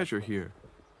a treasure here.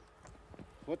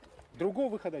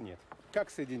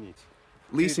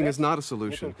 Leasing is not a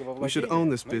solution. We should own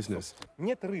this business.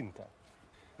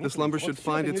 This lumber should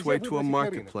find its way to a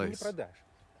marketplace.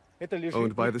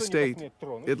 Owned by the state,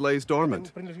 it lays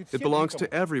dormant. It belongs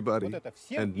to everybody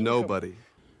and nobody.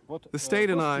 The state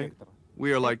and I,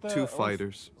 we are like two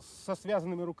fighters.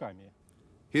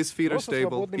 His feet are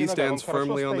stable, he stands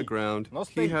firmly on the ground,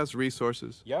 he has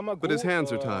resources, but his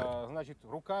hands are tied.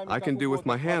 I can do with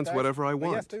my hands whatever I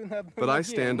want, but I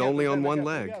stand only on one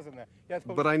leg.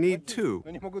 But I need two.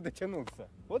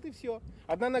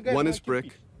 One is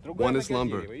brick, one is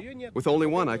lumber. With only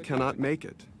one, I cannot make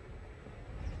it.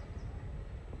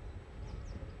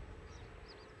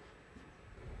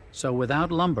 So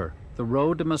without lumber, the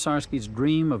road to Masarsky's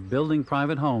dream of building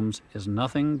private homes is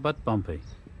nothing but bumpy.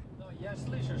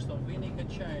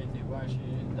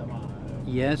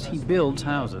 Yes, he builds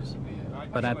houses,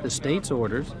 but at the state's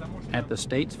orders, at the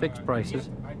state's fixed prices,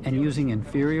 and using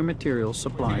inferior materials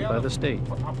supplied by the state.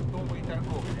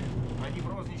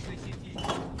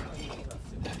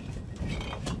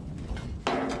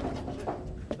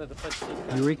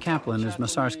 Yuri Kaplan is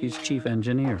Masarsky's chief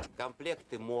engineer.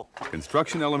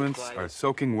 Construction elements are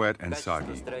soaking wet and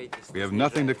soggy. We have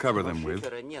nothing to cover them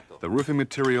with. The roofing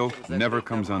material never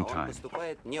comes on time.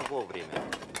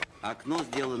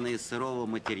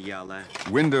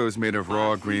 Windows made of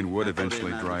raw green wood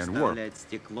eventually dry and warp.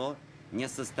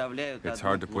 It's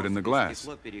hard to put in the glass.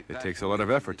 It takes a lot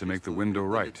of effort to make the window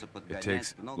right. It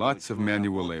takes lots of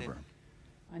manual labor.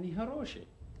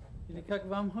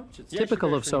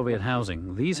 Typical of Soviet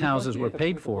housing, these houses were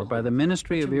paid for by the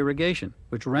Ministry of Irrigation,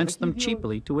 which rents them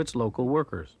cheaply to its local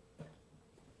workers.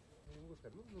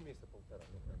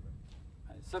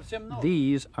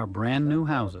 These are brand new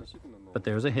houses, but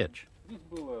there's a hitch.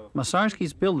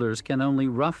 Masarsky's builders can only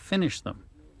rough finish them.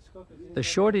 The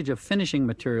shortage of finishing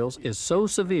materials is so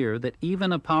severe that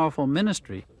even a powerful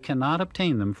ministry cannot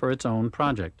obtain them for its own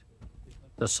project.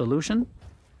 The solution?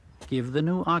 Give the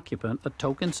new occupant a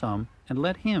token sum and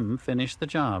let him finish the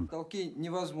job.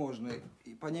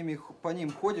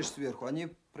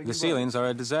 The ceilings are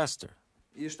a disaster.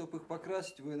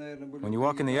 When you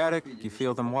walk in the attic, you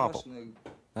feel them wobble.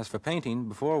 As for painting,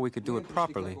 before we could do it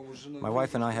properly, my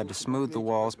wife and I had to smooth the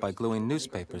walls by gluing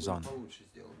newspapers on them.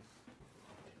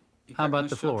 How about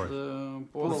the floor?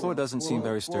 Well, the floor doesn't seem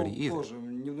very sturdy either.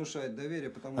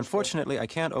 Unfortunately, I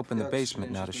can't open the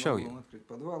basement now to show you.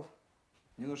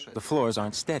 The floors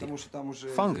aren't steady.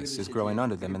 Fungus is growing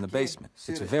under them in the basement.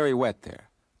 It's very wet there.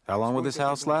 How long will this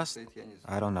house last?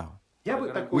 I don't know.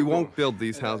 We won't build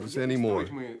these houses anymore.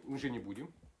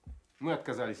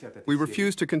 We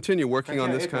refuse to continue working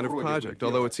on this kind of project,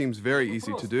 although it seems very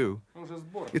easy to do.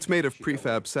 It's made of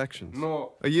prefab sections.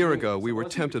 A year ago, we were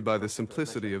tempted by the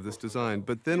simplicity of this design,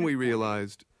 but then we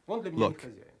realized, look,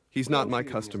 he's not my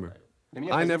customer.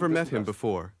 I never met him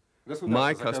before.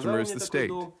 My customer is the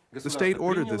state. The state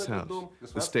ordered this house.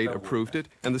 The state approved it,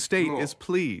 and the state is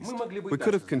pleased. We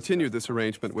could have continued this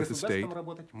arrangement with the state,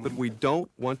 but we don't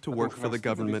want to work for the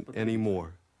government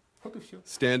anymore.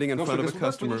 Standing in front of a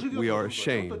customer, we are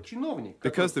ashamed,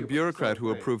 because the bureaucrat who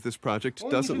approved this project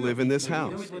doesn't live in this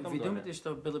house.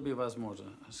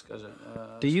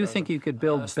 Do you think you could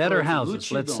build better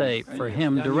houses, let's say, for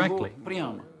him directly?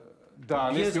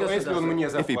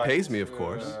 If he pays me, of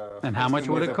course. And how much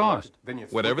would it cost?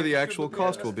 Whatever the actual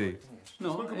cost will be.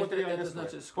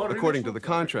 According to the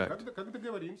contract.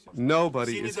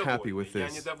 Nobody is happy with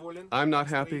this. I'm not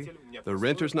happy, the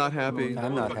renter's not happy.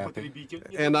 I'm not happy.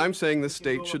 And I'm saying the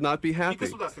state should not be happy.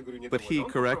 But he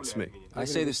corrects me. I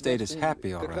say the state is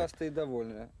happy, all right.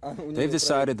 They've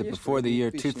decided that before the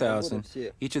year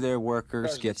 2000, each of their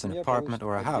workers gets an apartment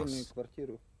or a house.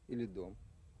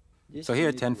 So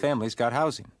here, 10 families got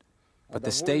housing. But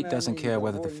the state doesn't care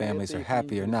whether the families are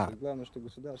happy or not.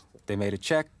 They made a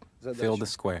check, filled the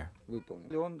square.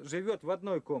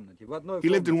 He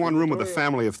lived in one room with a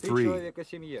family of 3.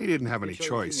 He didn't have any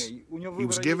choice. He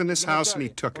was given this house and he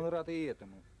took it.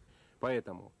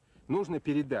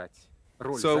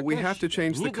 So we have to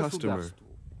change the customer.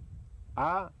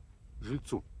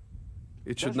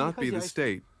 It should not be the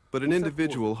state, but an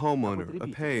individual homeowner, a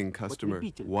paying customer.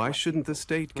 Why shouldn't the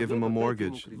state give him a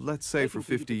mortgage, let's say for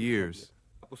 50 years?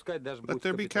 Let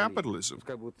there be capitalism.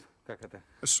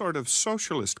 A sort of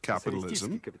socialist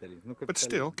capitalism, but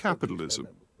still capitalism.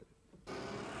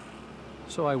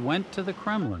 So I went to the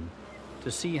Kremlin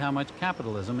to see how much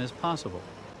capitalism is possible.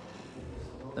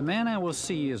 The man I will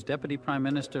see is Deputy Prime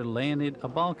Minister Leonid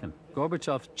Abalkin,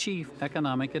 Gorbachev's chief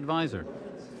economic advisor.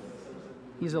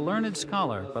 He's a learned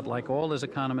scholar, but like all his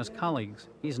economist colleagues,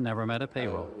 he's never met a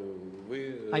payroll.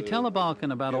 I tell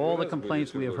Abalkin about all the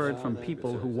complaints we have heard from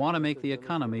people who want to make the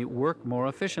economy work more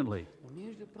efficiently.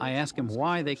 I ask him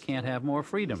why they can't have more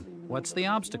freedom. What's the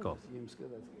obstacle?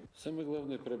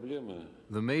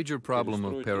 The major problem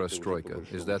of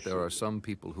perestroika is that there are some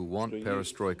people who want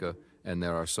perestroika and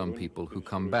there are some people who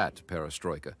combat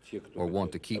perestroika or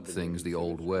want to keep things the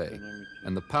old way.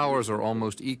 And the powers are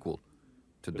almost equal.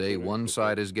 Today, one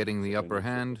side is getting the upper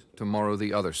hand, tomorrow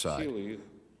the other side.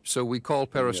 So we call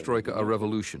perestroika a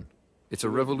revolution. It's a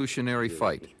revolutionary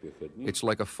fight. It's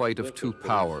like a fight of two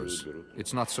powers.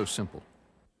 It's not so simple.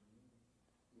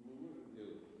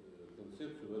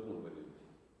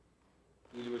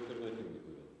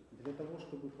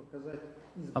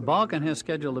 Abalkin has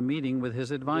scheduled a meeting with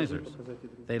his advisors.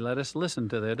 They let us listen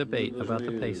to their debate about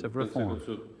the pace of reform.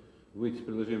 Выйти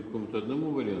предложением к какому-то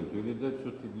одному варианту или дать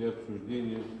все-таки для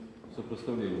обсуждения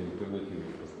сопоставления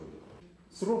альтернативных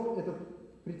подходов?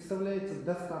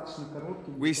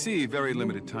 We see very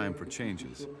limited time for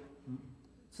changes.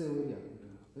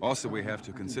 Also, we have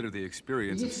to consider the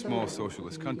experience of small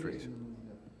socialist countries.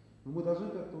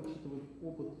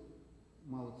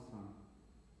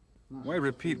 Why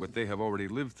repeat what they have already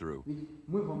lived through?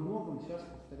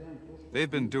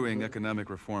 They've been doing economic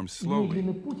reform slowly.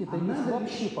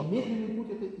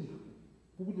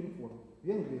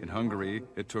 In Hungary,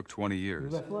 it took 20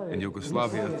 years. In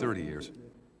Yugoslavia, 30 years.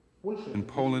 In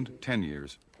Poland, 10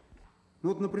 years.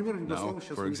 Now,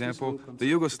 for example, the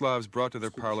Yugoslavs brought to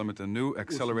their parliament a new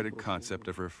accelerated concept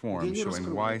of reform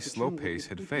showing why slow pace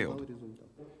had failed.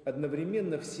 It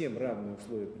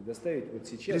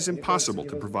is impossible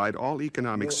to provide all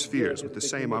economic spheres with the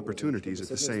same opportunities at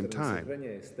the same time.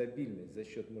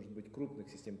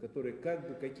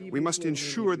 We must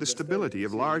ensure the stability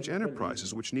of large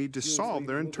enterprises which need to solve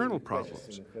their internal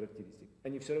problems.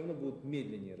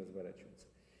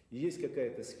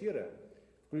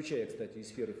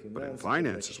 But in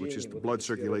finances, which is the blood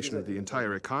circulation of the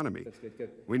entire economy,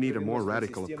 we need a more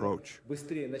radical approach.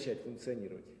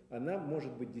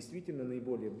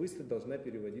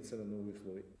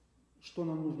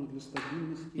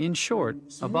 In short,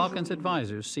 a Balkans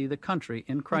advisors see the country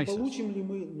in crisis.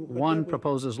 One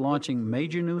proposes launching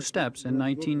major new steps in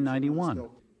 1991.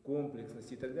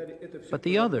 But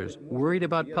the others, worried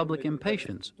about public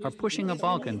impatience, are pushing a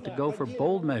Balkan to go for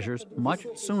bold measures much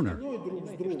sooner.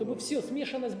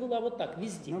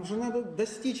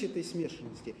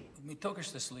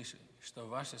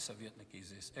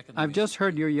 I've just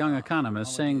heard your young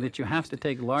economists saying that you have to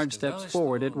take large steps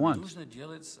forward at once,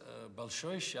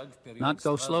 not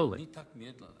go slowly.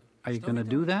 Are you going to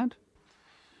do that?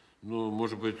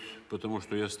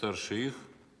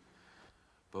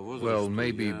 Well,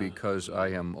 maybe because I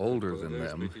am older than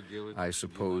them, I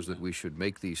suppose that we should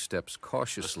make these steps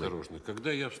cautiously.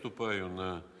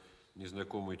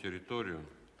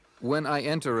 When I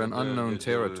enter an unknown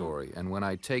territory and when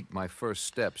I take my first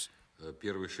steps,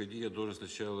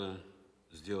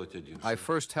 I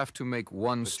first have to make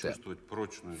one step,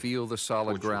 feel the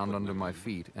solid ground under my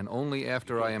feet, and only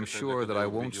after I am sure that I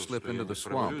won't slip into the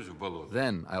swamp,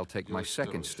 then I'll take my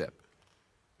second step.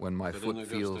 When my foot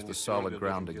feels the solid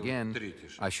ground again,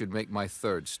 I should make my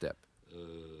third step.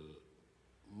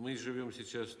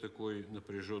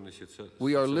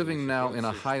 We are living now in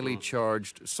a highly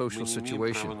charged social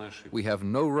situation. We have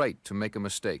no right to make a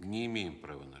mistake.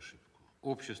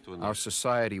 Our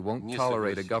society won't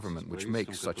tolerate a government which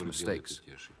makes such mistakes.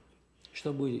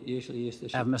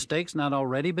 Have mistakes not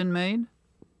already been made?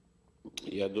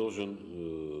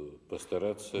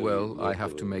 Well, I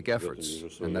have to make efforts,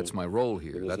 and that's my role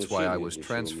here. That's why I was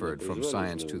transferred from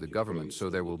science to the government, so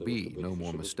there will be no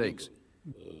more mistakes.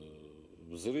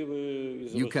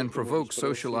 You can provoke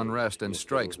social unrest and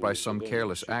strikes by some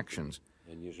careless actions.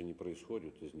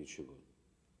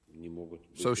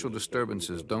 Social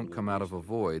disturbances don't come out of a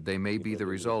void. They may be the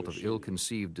result of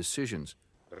ill-conceived decisions.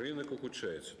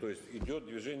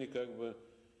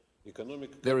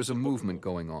 There is a movement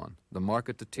going on. The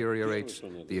market deteriorates,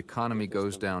 the economy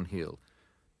goes downhill.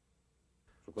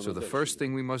 So the first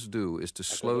thing we must do is to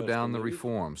slow down the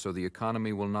reform so the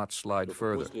economy will not slide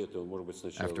further.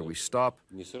 After we stop,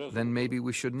 then maybe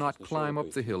we should not climb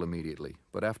up the hill immediately,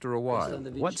 but after a while.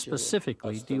 What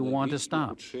specifically do you want to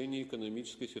stop?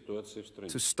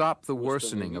 To stop the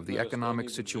worsening of the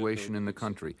economic situation in the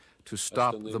country, to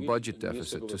stop the budget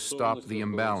deficit, to stop the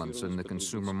imbalance in the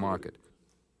consumer market.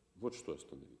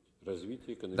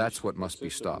 That's what must be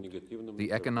stopped,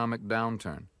 the economic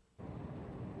downturn.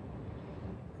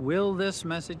 Will this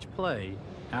message play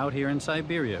out here in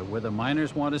Siberia, where the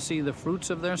miners want to see the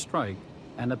fruits of their strike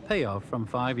and a payoff from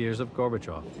 5 years of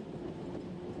Gorbachev?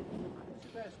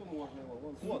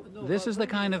 This is the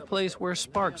kind of place where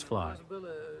sparks fly.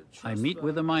 I meet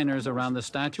with the miners around the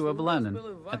statue of Lenin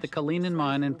at the Kalinin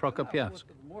mine in Prokopyevsk.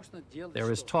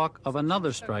 There is talk of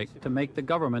another strike to make the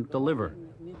government deliver,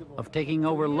 of taking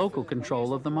over local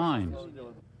control of the mines.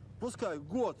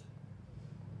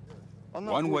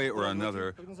 One way or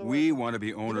another, we want to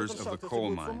be owners of the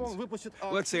coal mines.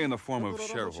 Let's say in the form of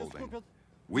shareholding.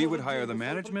 We would hire the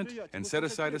management and set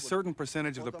aside a certain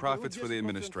percentage of the profits for the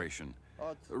administration.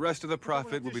 The rest of the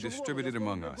profit will be distributed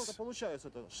among us.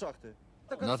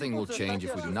 Nothing will change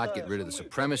if we do not get rid of the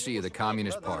supremacy of the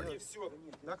Communist Party.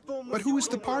 But who is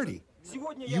the party?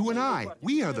 You and I,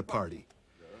 we are the party.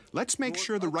 Let's make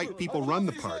sure the right people run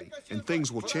the party, and things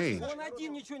will change.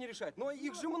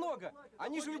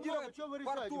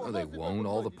 No, they won't.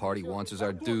 All the party wants is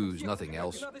our dues, nothing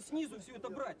else.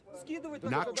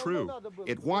 Not true.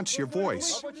 It wants your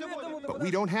voice. But we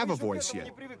don't have a voice yet.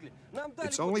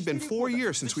 It's only been 4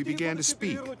 years since we began to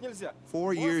speak.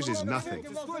 4 years is nothing.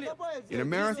 In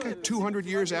America, 200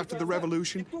 years after the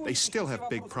revolution, they still have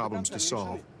big problems to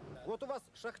solve.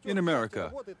 In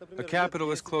America, a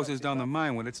capitalist closes down the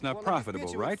mine when it's not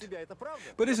profitable, right?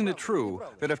 But isn't it true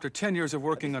that after 10 years of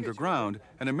working underground,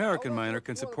 an American miner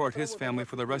can support his family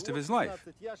for the rest of his life?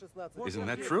 Isn't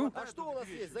that true?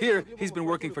 Here, he's been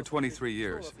working for 23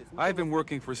 years. I've been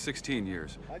working for 16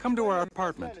 years. Come to our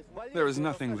apartment. There is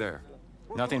nothing there.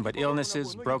 Nothing but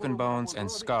illnesses, broken bones,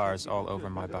 and scars all over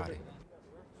my body.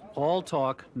 All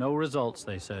talk, no results,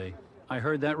 they say. I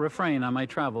heard that refrain on my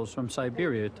travels from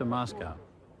Siberia to Moscow.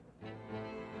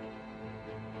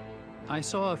 I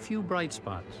saw a few bright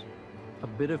spots, a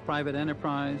bit of private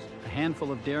enterprise, a handful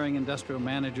of daring industrial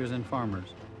managers and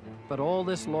farmers, but all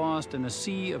this lost in a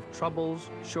sea of troubles,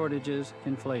 shortages,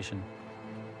 inflation.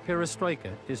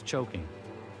 Perestroika is choking.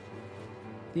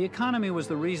 The economy was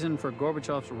the reason for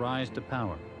Gorbachev's rise to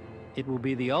power. It will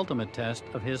be the ultimate test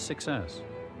of his success.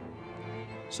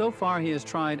 So far, he has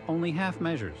tried only half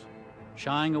measures,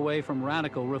 shying away from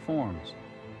radical reforms.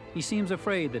 He seems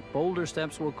afraid that bolder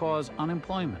steps will cause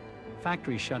unemployment,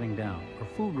 factories shutting down, or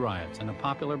food riots and a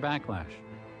popular backlash.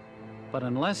 But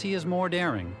unless he is more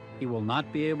daring, he will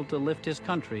not be able to lift his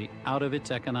country out of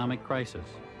its economic crisis.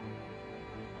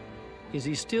 Is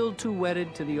he still too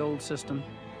wedded to the old system?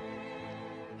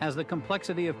 Has the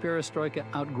complexity of Perestroika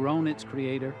outgrown its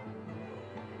creator?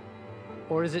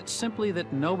 Or is it simply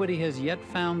that nobody has yet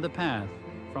found the path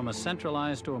from a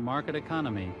centralized to a market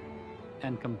economy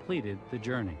and completed the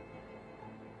journey?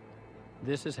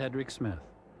 This is Hedrick Smith.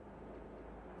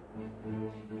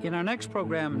 In our next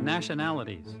program,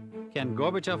 Nationalities, can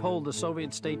Gorbachev hold the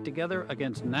Soviet state together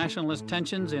against nationalist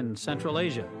tensions in Central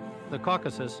Asia, the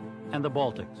Caucasus, and the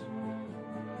Baltics?